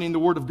questioning the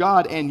Word of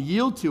God and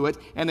yield to it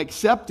and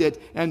accept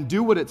it and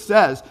do what it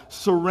says.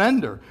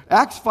 Surrender.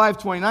 Acts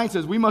 5:29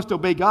 says we must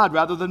obey God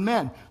rather than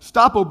men.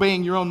 Stop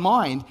obeying your own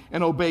mind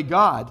and obey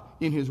God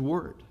in His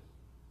Word.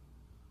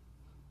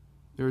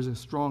 There is a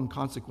strong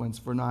consequence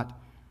for not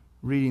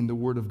reading the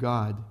Word of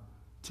God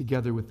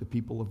together with the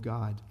people of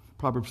God.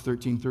 Proverbs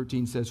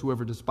 13:13 says,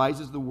 whoever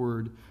despises the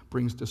Word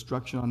brings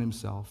destruction on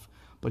himself,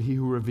 but he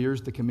who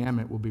reveres the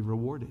commandment will be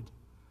rewarded.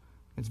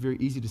 It's very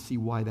easy to see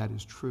why that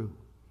is true.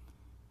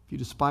 If you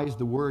despise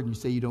the Word and you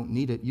say you don't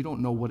need it, you don't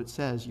know what it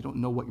says, you don't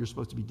know what you're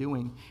supposed to be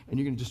doing, and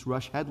you're going to just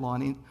rush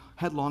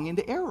headlong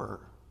into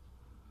error.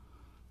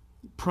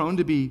 Prone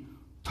to be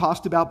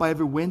tossed about by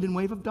every wind and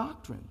wave of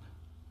doctrine.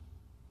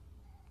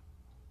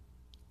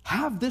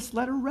 Have this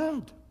letter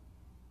read.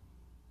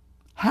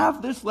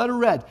 Have this letter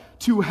read.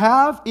 To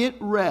have it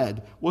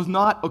read was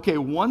not, okay,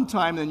 one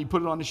time and then you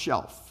put it on a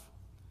shelf.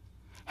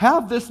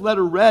 Have this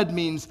letter read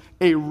means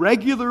a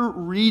regular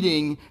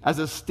reading as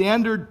a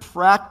standard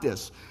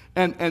practice.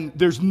 And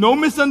there's no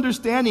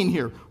misunderstanding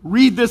here.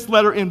 Read this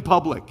letter in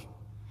public.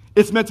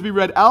 It's meant to be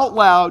read out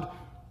loud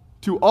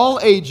to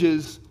all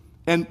ages.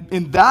 And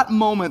in that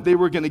moment, they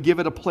were going to give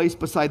it a place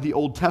beside the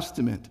Old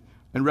Testament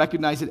and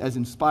recognize it as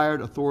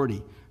inspired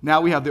authority.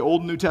 Now we have the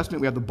Old and New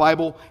Testament, we have the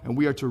Bible, and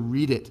we are to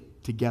read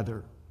it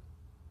together.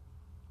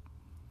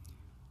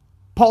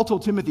 Paul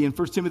told Timothy in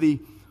 1 Timothy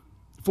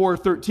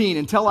 4:13,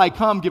 until I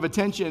come, give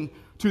attention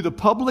to the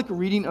public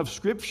reading of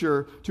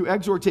Scripture, to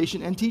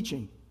exhortation and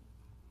teaching.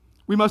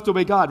 We must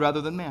obey God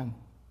rather than man.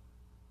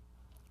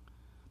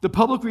 The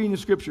public reading of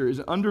Scripture is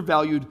an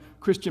undervalued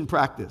Christian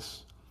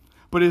practice,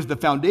 but it is the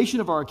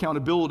foundation of our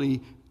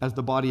accountability as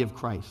the body of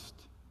Christ.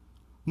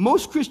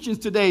 Most Christians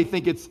today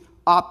think it's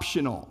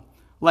optional.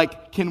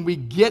 Like, can we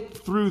get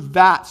through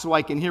that so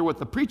I can hear what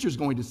the preacher's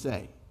going to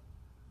say?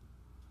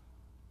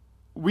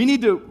 We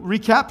need to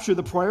recapture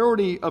the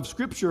priority of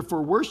Scripture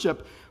for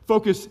worship.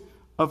 Focus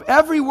of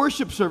every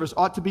worship service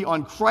ought to be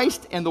on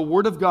Christ and the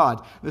Word of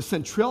God, the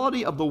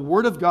centrality of the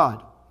Word of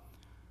God.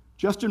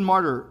 Justin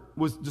Martyr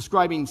was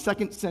describing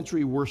 2nd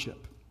century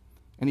worship,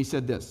 and he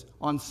said this: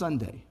 on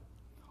Sunday,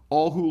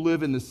 all who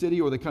live in the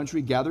city or the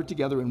country gather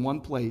together in one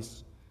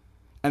place,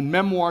 and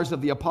memoirs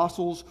of the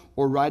apostles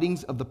or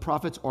writings of the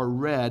prophets are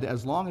read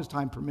as long as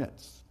time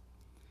permits.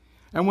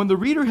 And when the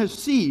reader has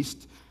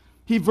ceased,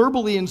 he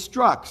verbally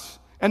instructs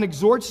and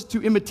exhorts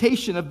to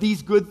imitation of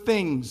these good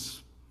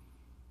things.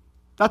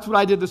 That's what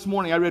I did this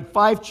morning. I read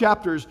 5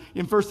 chapters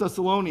in 1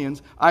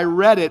 Thessalonians. I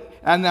read it,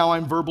 and now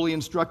I'm verbally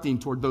instructing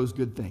toward those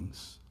good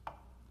things.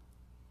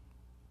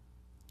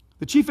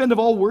 The chief end of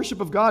all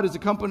worship of God is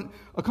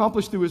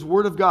accomplished through His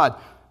Word of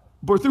God,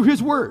 or through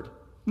His Word.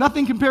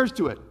 Nothing compares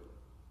to it.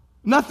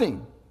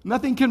 Nothing.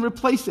 Nothing can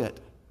replace it.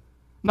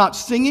 Not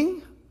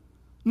singing,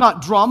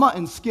 not drama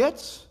and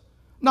skits,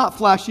 not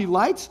flashy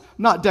lights,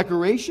 not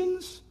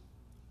decorations.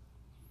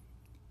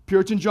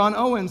 Puritan John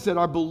Owen said,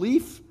 our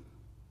belief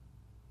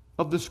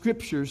of the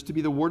Scriptures to be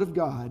the Word of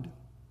God,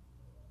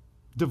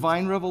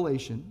 divine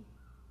revelation,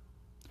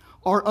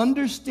 our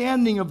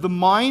understanding of the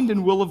mind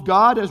and will of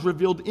God as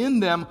revealed in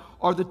them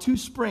are the two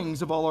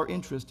springs of all our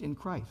interest in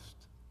Christ.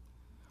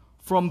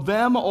 From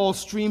them all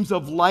streams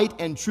of light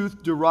and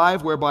truth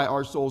derive, whereby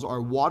our souls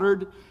are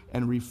watered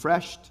and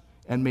refreshed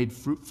and made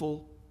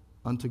fruitful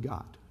unto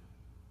God.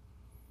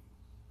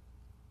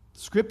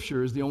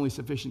 Scripture is the only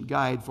sufficient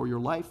guide for your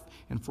life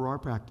and for our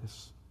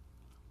practice.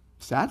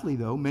 Sadly,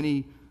 though,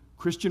 many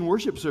Christian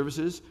worship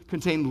services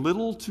contain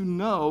little to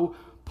no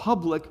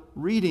public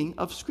reading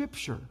of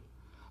Scripture,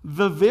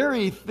 the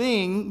very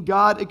thing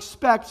God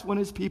expects when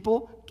His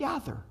people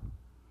gather.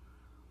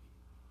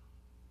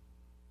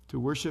 To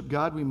worship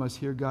God, we must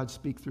hear God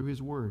speak through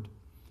His Word.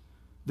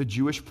 The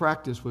Jewish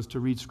practice was to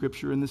read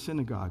Scripture in the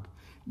synagogue.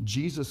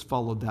 Jesus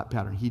followed that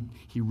pattern.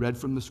 He read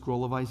from the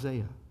scroll of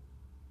Isaiah.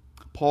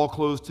 Paul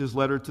closed his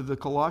letter to the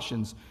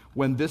Colossians.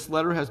 When this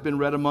letter has been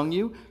read among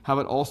you, have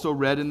it also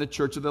read in the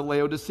church of the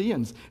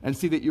Laodiceans, and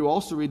see that you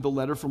also read the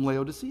letter from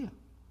Laodicea.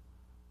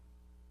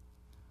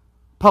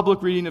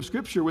 Public reading of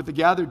Scripture with the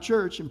gathered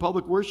church in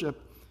public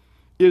worship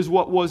is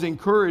what was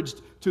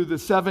encouraged to the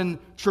 7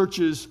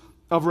 churches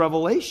of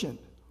Revelation.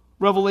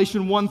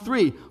 Revelation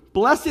 1:3.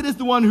 Blessed is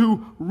the one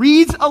who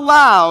reads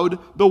aloud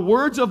the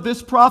words of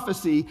this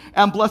prophecy,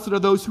 and blessed are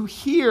those who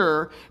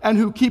hear and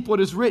who keep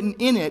what is written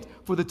in it,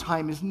 for the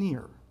time is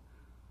near.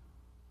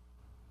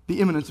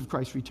 The imminence of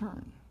Christ's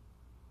return.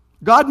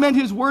 God meant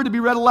his word to be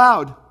read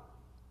aloud.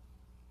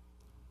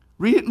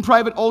 Read it in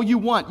private all you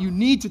want. You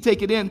need to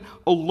take it in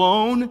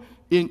alone,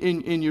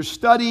 in your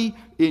study,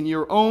 in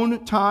your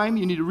own time.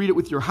 You need to read it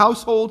with your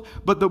household.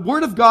 But the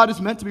word of God is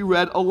meant to be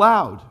read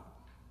aloud.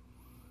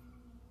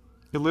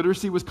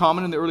 Illiteracy was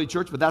common in the early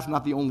church, but that's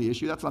not the only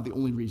issue. That's not the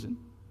only reason.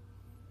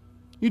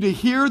 You need to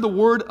hear the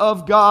word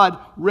of God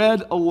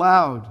read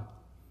aloud.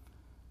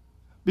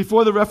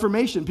 Before the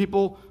Reformation,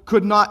 people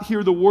could not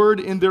hear the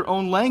word in their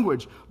own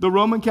language. The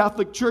Roman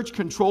Catholic Church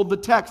controlled the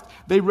text.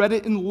 They read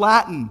it in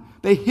Latin.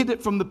 They hid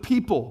it from the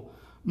people.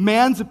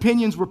 Man's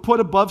opinions were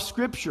put above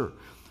Scripture.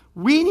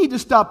 We need to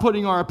stop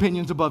putting our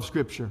opinions above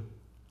Scripture.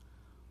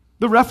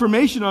 The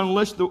Reformation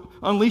unleashed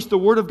the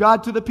word of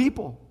God to the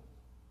people.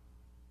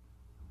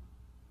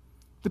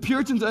 The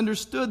Puritans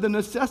understood the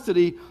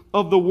necessity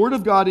of the Word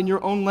of God in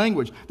your own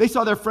language. They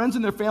saw their friends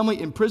and their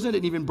family imprisoned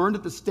and even burned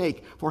at the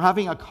stake for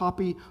having a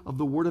copy of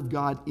the Word of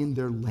God in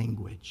their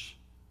language.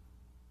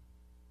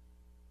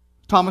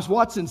 Thomas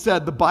Watson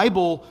said, the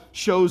Bible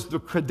shows the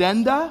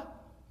credenda,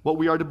 what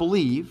we are to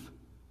believe,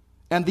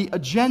 and the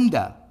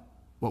agenda,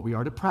 what we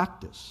are to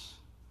practice.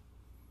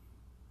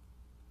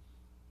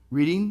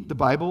 Reading the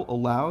Bible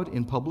aloud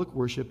in public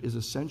worship is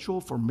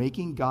essential for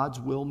making God's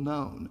will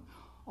known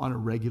on a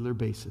regular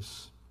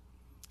basis.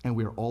 And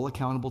we are all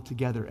accountable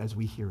together as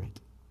we hear it.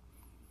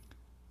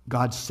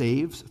 God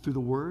saves through the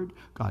Word.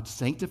 God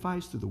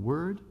sanctifies through the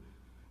Word.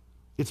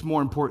 It's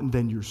more important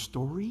than your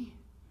story.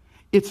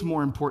 It's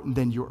more important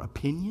than your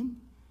opinion.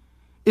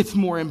 It's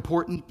more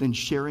important than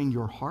sharing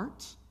your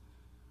heart.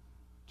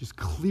 Just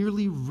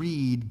clearly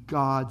read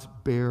God's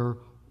bare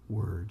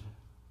Word.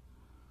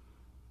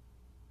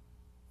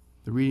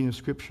 The reading of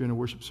Scripture in a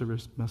worship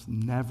service must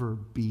never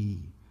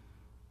be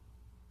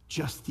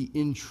just the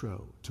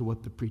intro to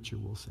what the preacher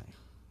will say.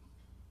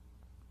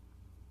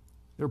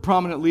 There are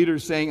prominent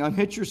leaders saying,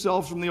 unhitch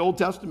yourselves from the Old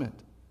Testament.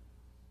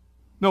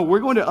 No,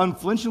 we're going to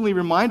unflinchingly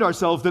remind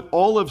ourselves that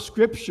all of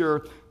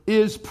Scripture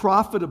is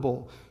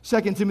profitable.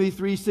 2 Timothy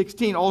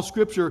 3:16, all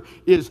Scripture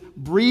is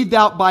breathed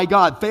out by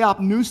God.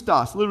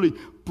 Theopneustos, literally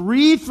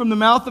breathed from the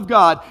mouth of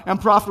God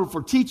and profitable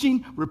for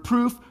teaching,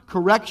 reproof,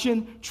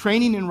 correction,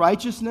 training in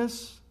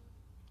righteousness.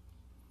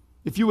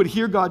 If you would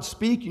hear God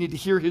speak, you need to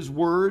hear His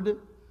Word.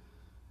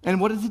 And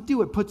what does it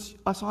do? It puts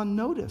us on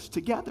notice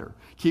together,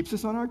 keeps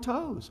us on our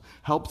toes,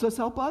 helps us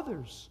help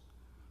others.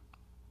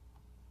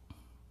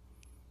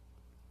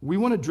 We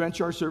want to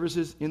drench our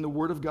services in the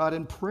Word of God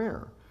and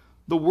prayer.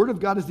 The Word of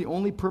God is the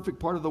only perfect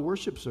part of the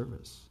worship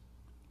service.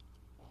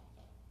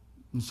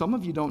 And some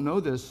of you don't know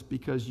this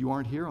because you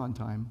aren't here on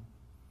time.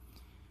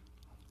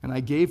 And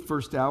I gave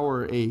first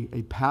hour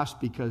a pass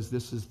because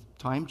this is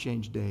time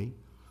change day,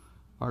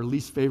 our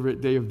least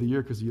favorite day of the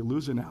year because you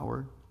lose an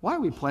hour. Why are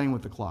we playing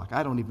with the clock?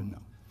 I don't even know.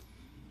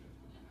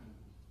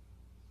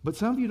 But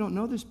some of you don't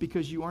know this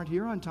because you aren't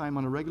here on time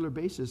on a regular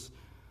basis.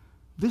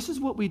 This is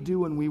what we do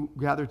when we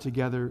gather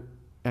together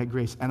at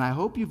Grace, and I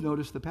hope you've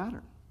noticed the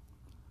pattern.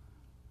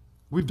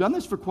 We've done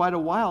this for quite a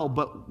while,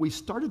 but we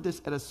started this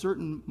at a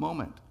certain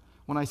moment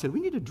when I said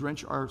we need to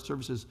drench our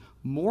services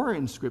more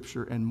in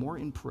Scripture and more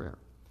in prayer.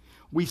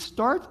 We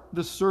start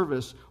the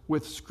service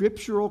with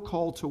scriptural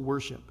call to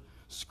worship.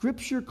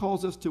 Scripture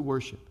calls us to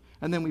worship,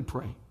 and then we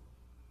pray.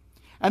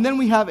 And then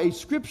we have a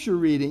Scripture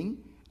reading,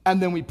 and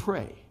then we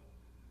pray.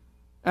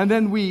 And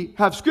then we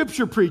have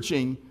Scripture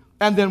preaching,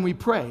 and then we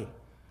pray.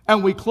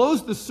 And we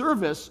close the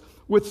service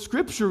with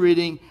Scripture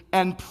reading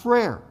and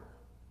prayer.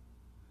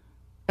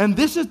 And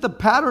this is the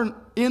pattern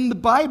in the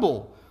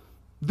Bible.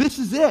 This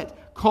is it.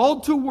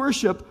 Called to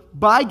worship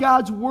by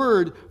God's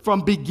Word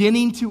from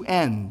beginning to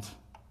end.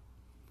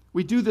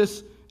 We do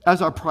this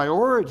as our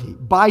priority,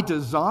 by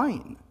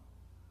design.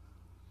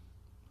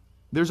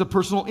 There's a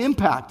personal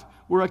impact.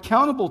 We're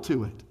accountable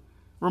to it.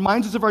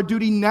 Reminds us of our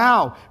duty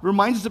now.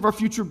 Reminds us of our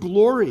future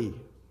glory.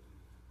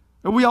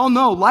 And we all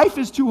know life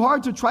is too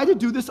hard to try to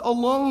do this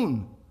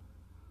alone.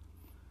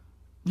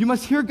 You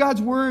must hear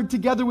God's Word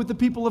together with the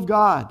people of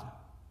God.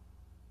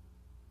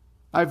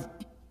 I've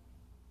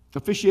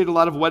officiated a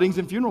lot of weddings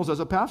and funerals as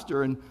a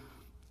pastor, and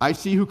I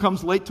see who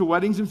comes late to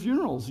weddings and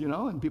funerals,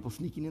 and people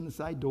sneaking in the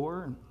side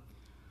door. And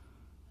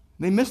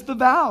they miss the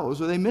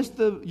vows, or they miss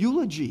the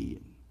eulogy,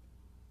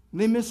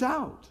 and they miss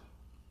out.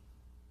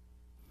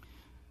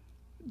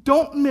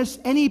 Don't miss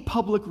any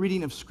public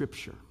reading of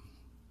Scripture.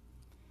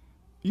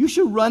 You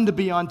should run to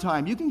be on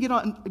time. You can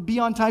be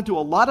on time to a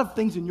lot of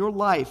things in your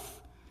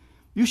life.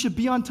 You should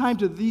be on time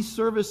to these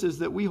services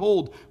that we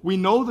hold. We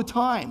know the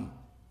time.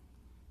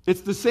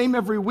 It's the same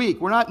every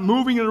week. We're not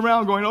moving it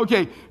around going,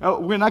 okay,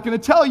 we're not going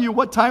to tell you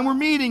what time we're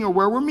meeting or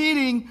where we're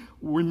meeting.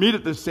 We meet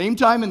at the same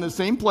time in the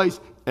same place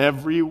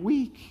every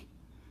week.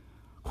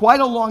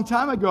 Quite a long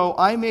time ago,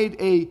 I made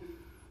a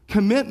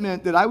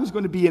commitment that I was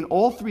going to be in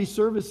all 3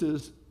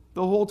 services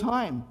the whole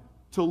time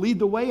to lead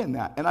the way in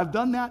that. And I've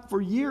done that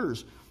for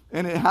years,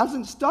 and it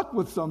hasn't stuck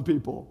with some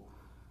people.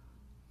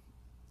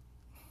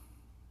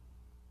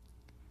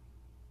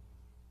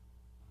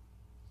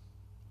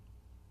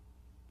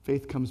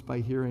 Faith comes by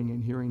hearing,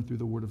 and hearing through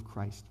the word of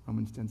Christ,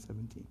 Romans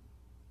 10:17.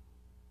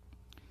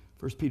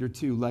 1 Peter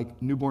 2,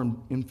 like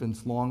newborn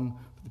infants, long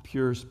for the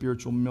pure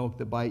spiritual milk,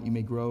 that by it you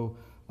may grow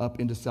up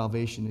into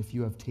salvation, if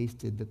you have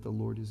tasted that the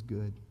Lord is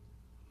good.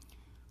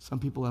 Some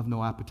people have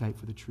no appetite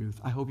for the truth.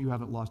 I hope you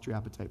haven't lost your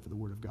appetite for the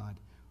word of God,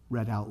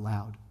 read out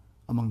loud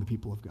among the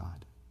people of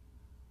God.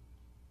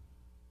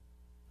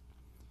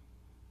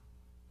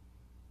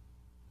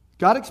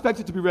 God expects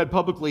it to be read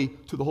publicly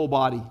to the whole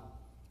body.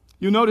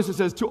 You'll notice it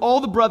says, to all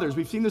the brothers.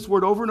 We've seen this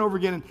word over and over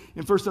again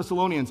in 1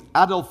 Thessalonians.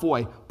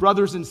 Adelphoi,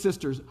 brothers and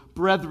sisters,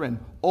 brethren,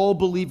 all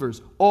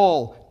believers,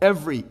 all,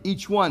 every,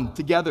 each one,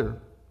 together.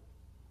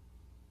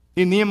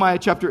 In Nehemiah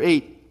chapter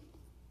 8,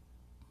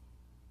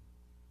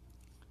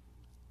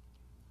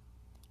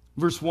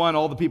 verse 1,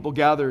 all the people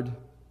gathered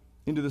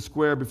into the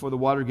square before the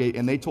water gate,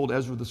 and they told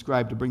Ezra the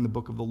scribe to bring the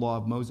book of the law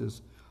of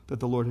Moses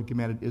that the Lord had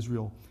commanded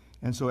Israel.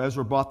 And so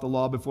Ezra brought the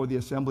law before the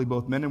assembly,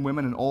 both men and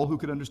women, and all who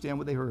could understand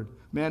what they heard.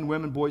 Men,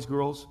 women, boys,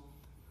 girls.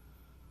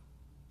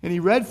 And he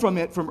read from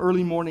it from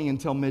early morning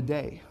until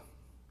midday.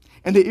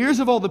 And the ears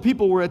of all the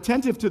people were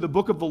attentive to the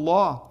book of the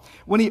law.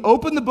 When he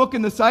opened the book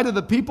in the sight of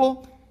the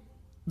people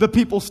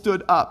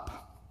stood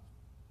up.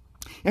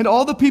 And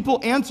all the people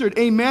answered,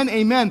 Amen,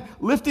 amen,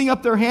 lifting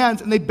up their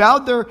hands. And they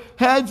bowed their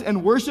heads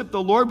and worshiped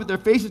the Lord with their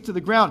faces to the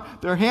ground.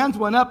 Their hands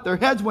went up, their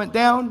heads went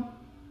down.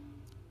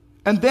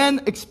 And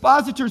then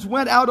expositors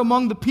went out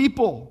among the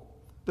people.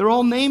 They're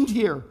all named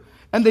here.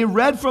 And they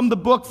read from the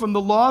book, from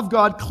the law of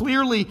God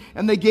clearly,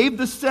 and they gave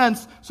the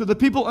sense so the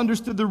people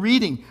understood the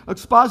reading.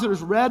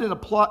 Expositors read and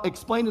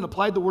explained and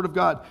applied the word of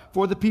God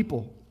for the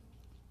people.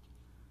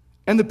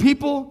 And the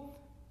people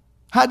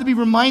had to be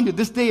reminded,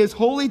 this day is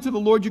holy to the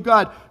Lord your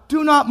God.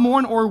 Do not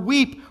mourn or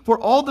weep, for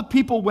all the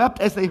people wept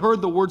as they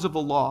heard the words of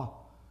the law.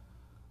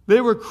 They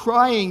were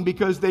crying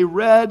because they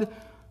read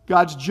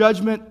God's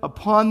judgment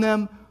upon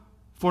them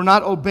for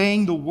not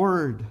obeying the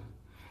word.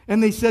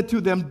 And they said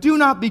to them, do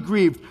not be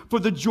grieved, for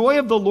the joy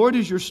of the Lord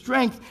is your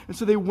strength. And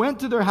so they went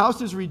to their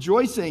houses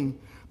rejoicing,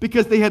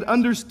 because they had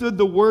understood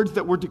the words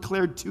that were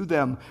declared to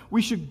them.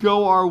 We should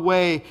go our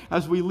way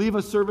as we leave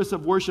a service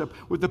of worship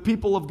with the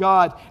people of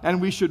God,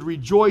 and we should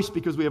rejoice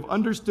because we have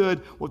understood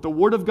what the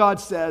word of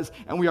God says,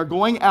 and we are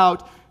going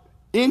out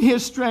in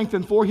his strength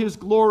and for his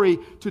glory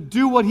to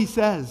do what he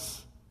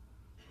says.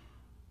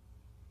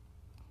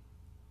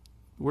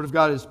 The word of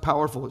God is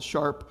powerful, it's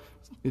sharp,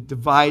 it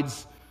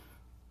divides,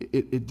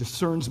 it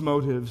discerns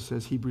motives,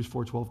 as Hebrews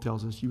 4:12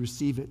 tells us. You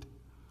receive it.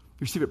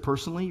 You receive it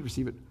personally, you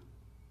receive it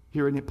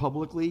hearing it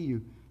publicly,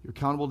 you're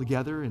accountable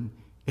together, and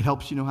it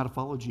helps you know how to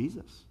follow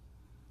Jesus,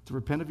 to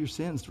repent of your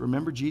sins, to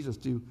remember Jesus,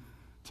 to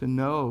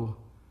know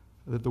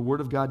that the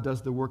word of God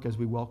does the work as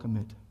we welcome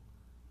it.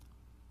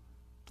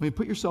 I mean,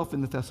 put yourself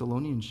in the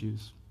Thessalonian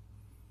shoes.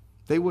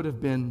 They would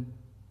have been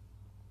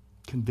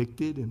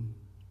convicted and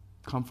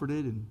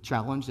comforted and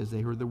challenged as they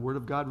heard the word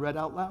of God read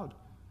out loud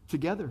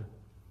together.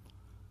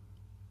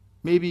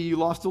 Maybe you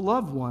lost a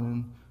loved one,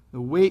 and the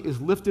weight is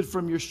lifted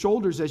from your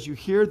shoulders as you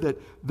hear that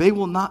they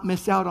will not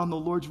miss out on the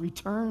Lord's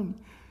return,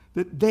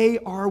 that they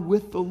are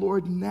with the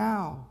Lord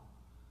now.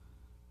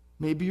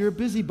 Maybe you're a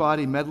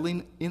busybody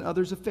meddling in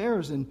others'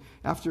 affairs, and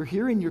after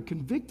hearing, you're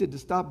convicted to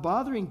stop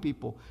bothering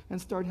people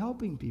and start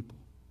helping people.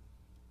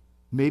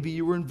 Maybe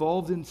you were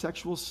involved in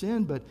sexual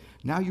sin, but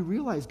now you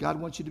realize God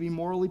wants you to be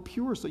morally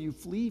pure, so you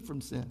flee from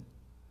sin.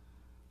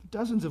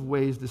 Dozens of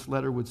ways this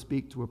letter would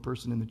speak to a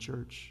person in the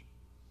church,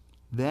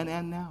 then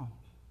and now.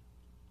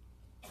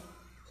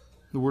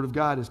 The word of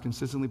God is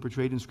consistently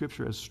portrayed in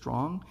Scripture as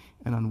strong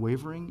and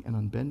unwavering and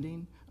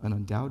unbending and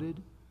undoubted,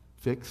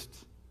 fixed.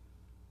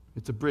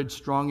 It's a bridge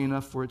strong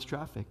enough for its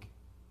traffic.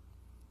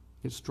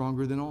 It's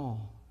stronger than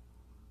all.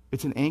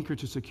 It's an anchor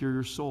to secure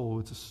your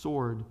soul. It's a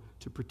sword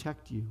to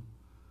protect you.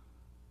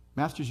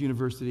 Masters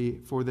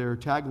University, for their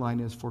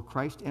tagline, is for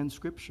Christ and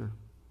Scripture.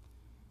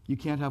 You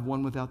can't have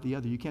one without the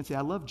other. You can't say,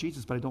 I love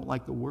Jesus, but I don't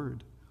like the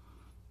Word.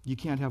 You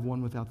can't have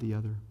one without the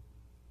other.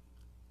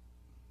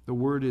 The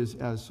Word is,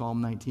 as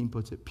Psalm 19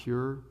 puts it,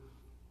 pure,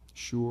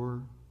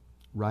 sure,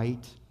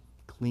 right,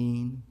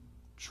 clean,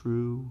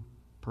 true,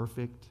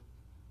 perfect.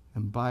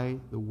 And by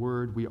the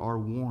Word we are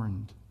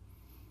warned.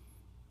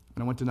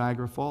 When I went to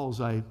Niagara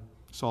Falls, I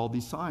saw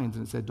these signs,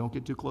 and it said, don't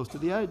get too close to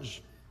the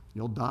edge.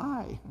 You'll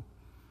die.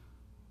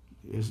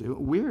 Is it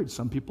weird?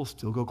 Some people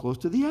still go close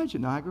to the edge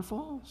at Niagara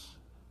Falls.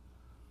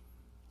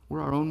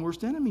 We're our own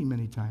worst enemy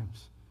many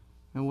times.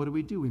 And what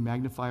do? We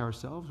magnify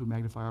ourselves. We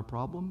magnify our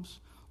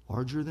problems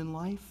larger than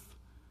life.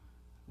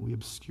 We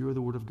obscure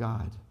the Word of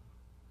God.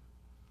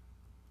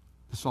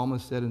 The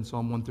psalmist said in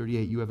Psalm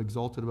 138, you have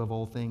exalted above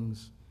all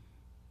things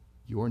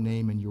your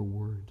name and your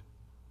word.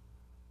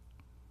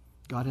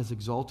 God has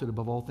exalted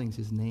above all things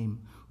his name,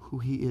 who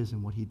he is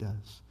and what he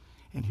does,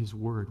 and his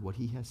word, what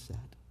he has said.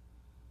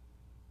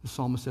 The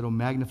psalmist said, oh,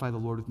 magnify the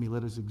Lord with me.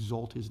 Let us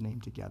exalt his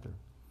name together.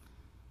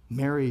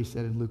 Mary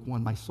said in Luke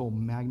 1, my soul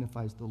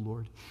magnifies the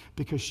Lord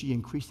because she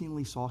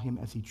increasingly saw him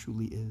as he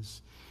truly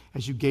is.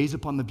 As you gaze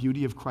upon the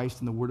beauty of Christ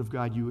and the word of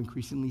God, you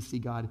increasingly see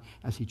God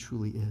as he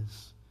truly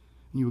is.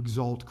 And you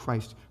exalt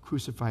Christ,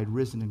 crucified,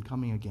 risen, and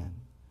coming again.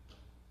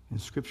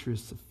 And Scripture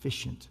is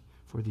sufficient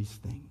for these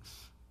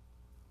things.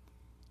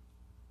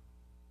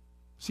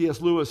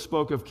 C.S. Lewis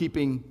spoke of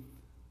keeping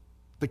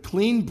the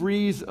clean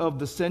breeze of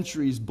the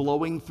centuries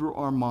blowing through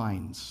our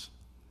minds.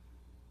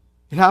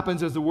 It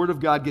happens as the Word of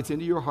God gets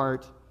into your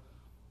heart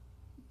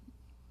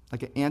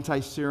like an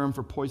anti-serum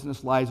for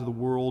poisonous lies of the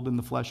world and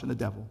the flesh and the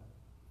devil.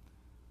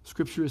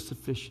 Scripture is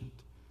sufficient.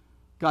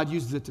 God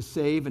uses it to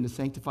save and to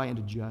sanctify and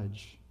to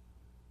judge.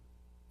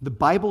 The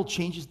Bible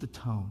changes the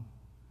tone.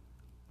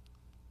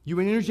 You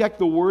interject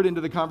the Word into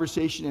the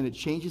conversation and it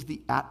changes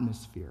the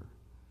atmosphere.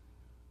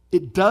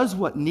 It does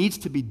what needs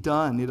to be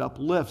done. It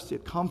uplifts,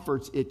 it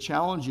comforts, it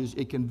challenges,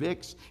 it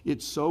convicts,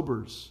 it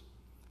sobers.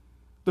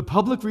 The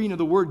public reading of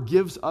the Word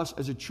gives us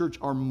as a church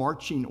our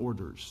marching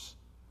orders.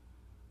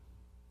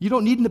 You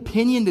don't need an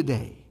opinion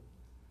today.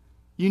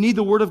 You need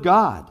the Word of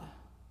God.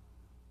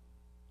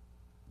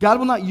 God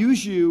will not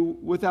use you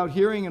without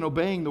hearing and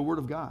obeying the Word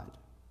of God.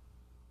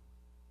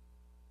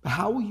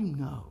 How will you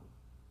know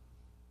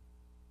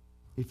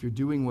if you're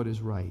doing what is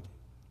right?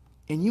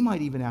 And you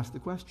might even ask the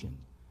question,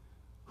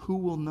 who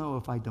will know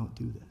if I don't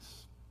do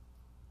this?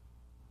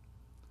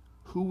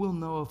 Who will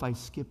know if I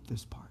skip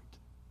this part?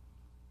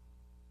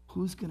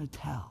 Who's going to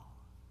tell?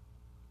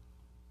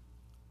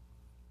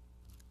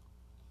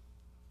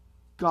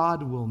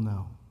 God will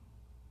know.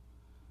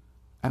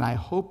 And I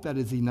hope that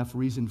is enough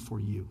reason for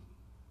you.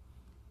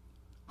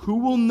 Who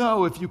will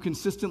know if you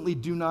consistently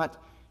do not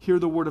hear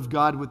the word of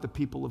God with the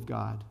people of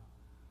God?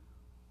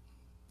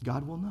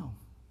 God will know.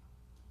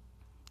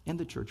 And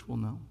the church will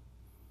know.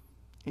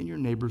 And your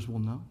neighbors will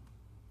know.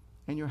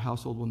 And your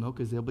household will know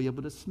because they'll be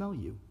able to smell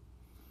you.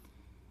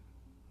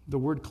 The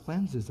word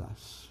cleanses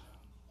us.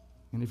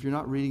 And if you're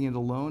not reading it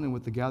alone and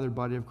with the gathered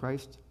body of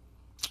Christ,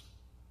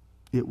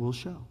 it will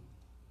show.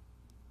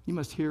 You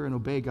must hear and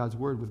obey God's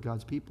word with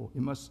God's people.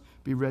 It must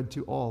be read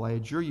to all. I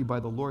adjure you by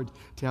the Lord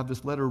to have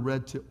this letter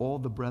read to all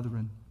the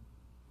brethren.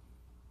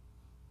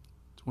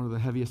 It's one of the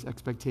heaviest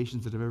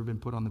expectations that have ever been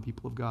put on the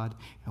people of God,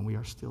 and we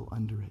are still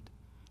under it.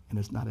 And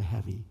it's not a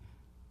heavy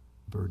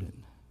burden.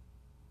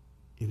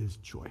 It is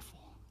joyful.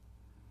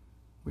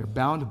 We are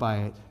bound by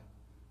it.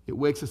 It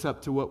wakes us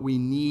up to what we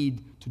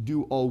need to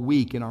do all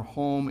week in our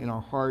home, in our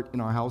heart,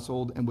 in our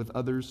household, and with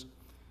others.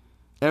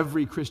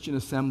 Every Christian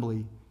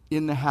assembly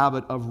in the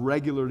habit of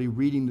regularly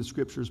reading the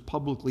Scriptures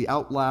publicly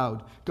out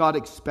loud. God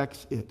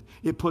expects it.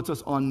 It puts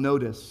us on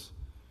notice.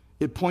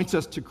 It points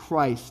us to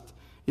Christ.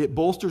 It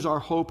bolsters our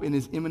hope in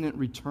his imminent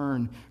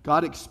return.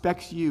 God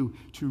expects you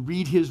to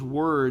read his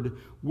word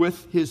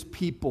with his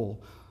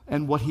people,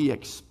 and what he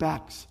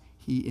expects,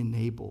 he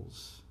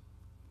enables.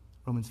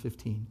 Romans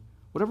 15.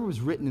 Whatever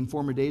was written in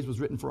former days was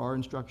written for our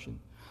instruction,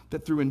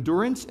 that through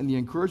endurance and the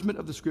encouragement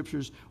of the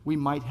Scriptures we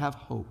might have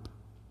hope.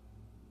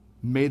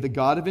 May the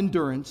God of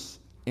endurance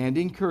and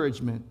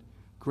encouragement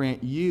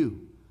grant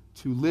you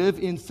to live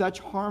in such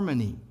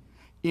harmony,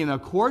 in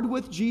accord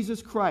with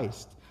Jesus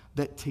Christ,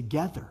 that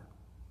together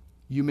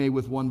you may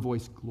with one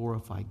voice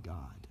glorify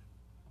God.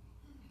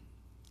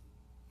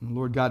 And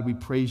Lord God, we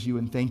praise you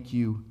and thank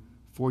you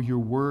for your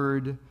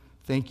word.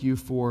 Thank you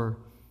for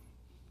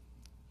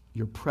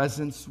your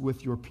presence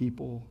with your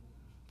people.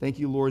 Thank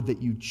you, Lord,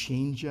 that you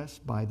change us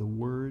by the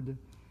word.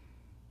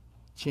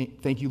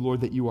 Thank you,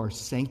 Lord, that you are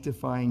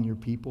sanctifying your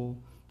people.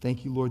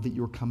 Thank you, Lord, that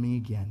you're coming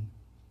again.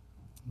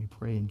 We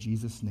pray in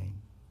Jesus'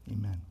 name.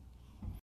 Amen.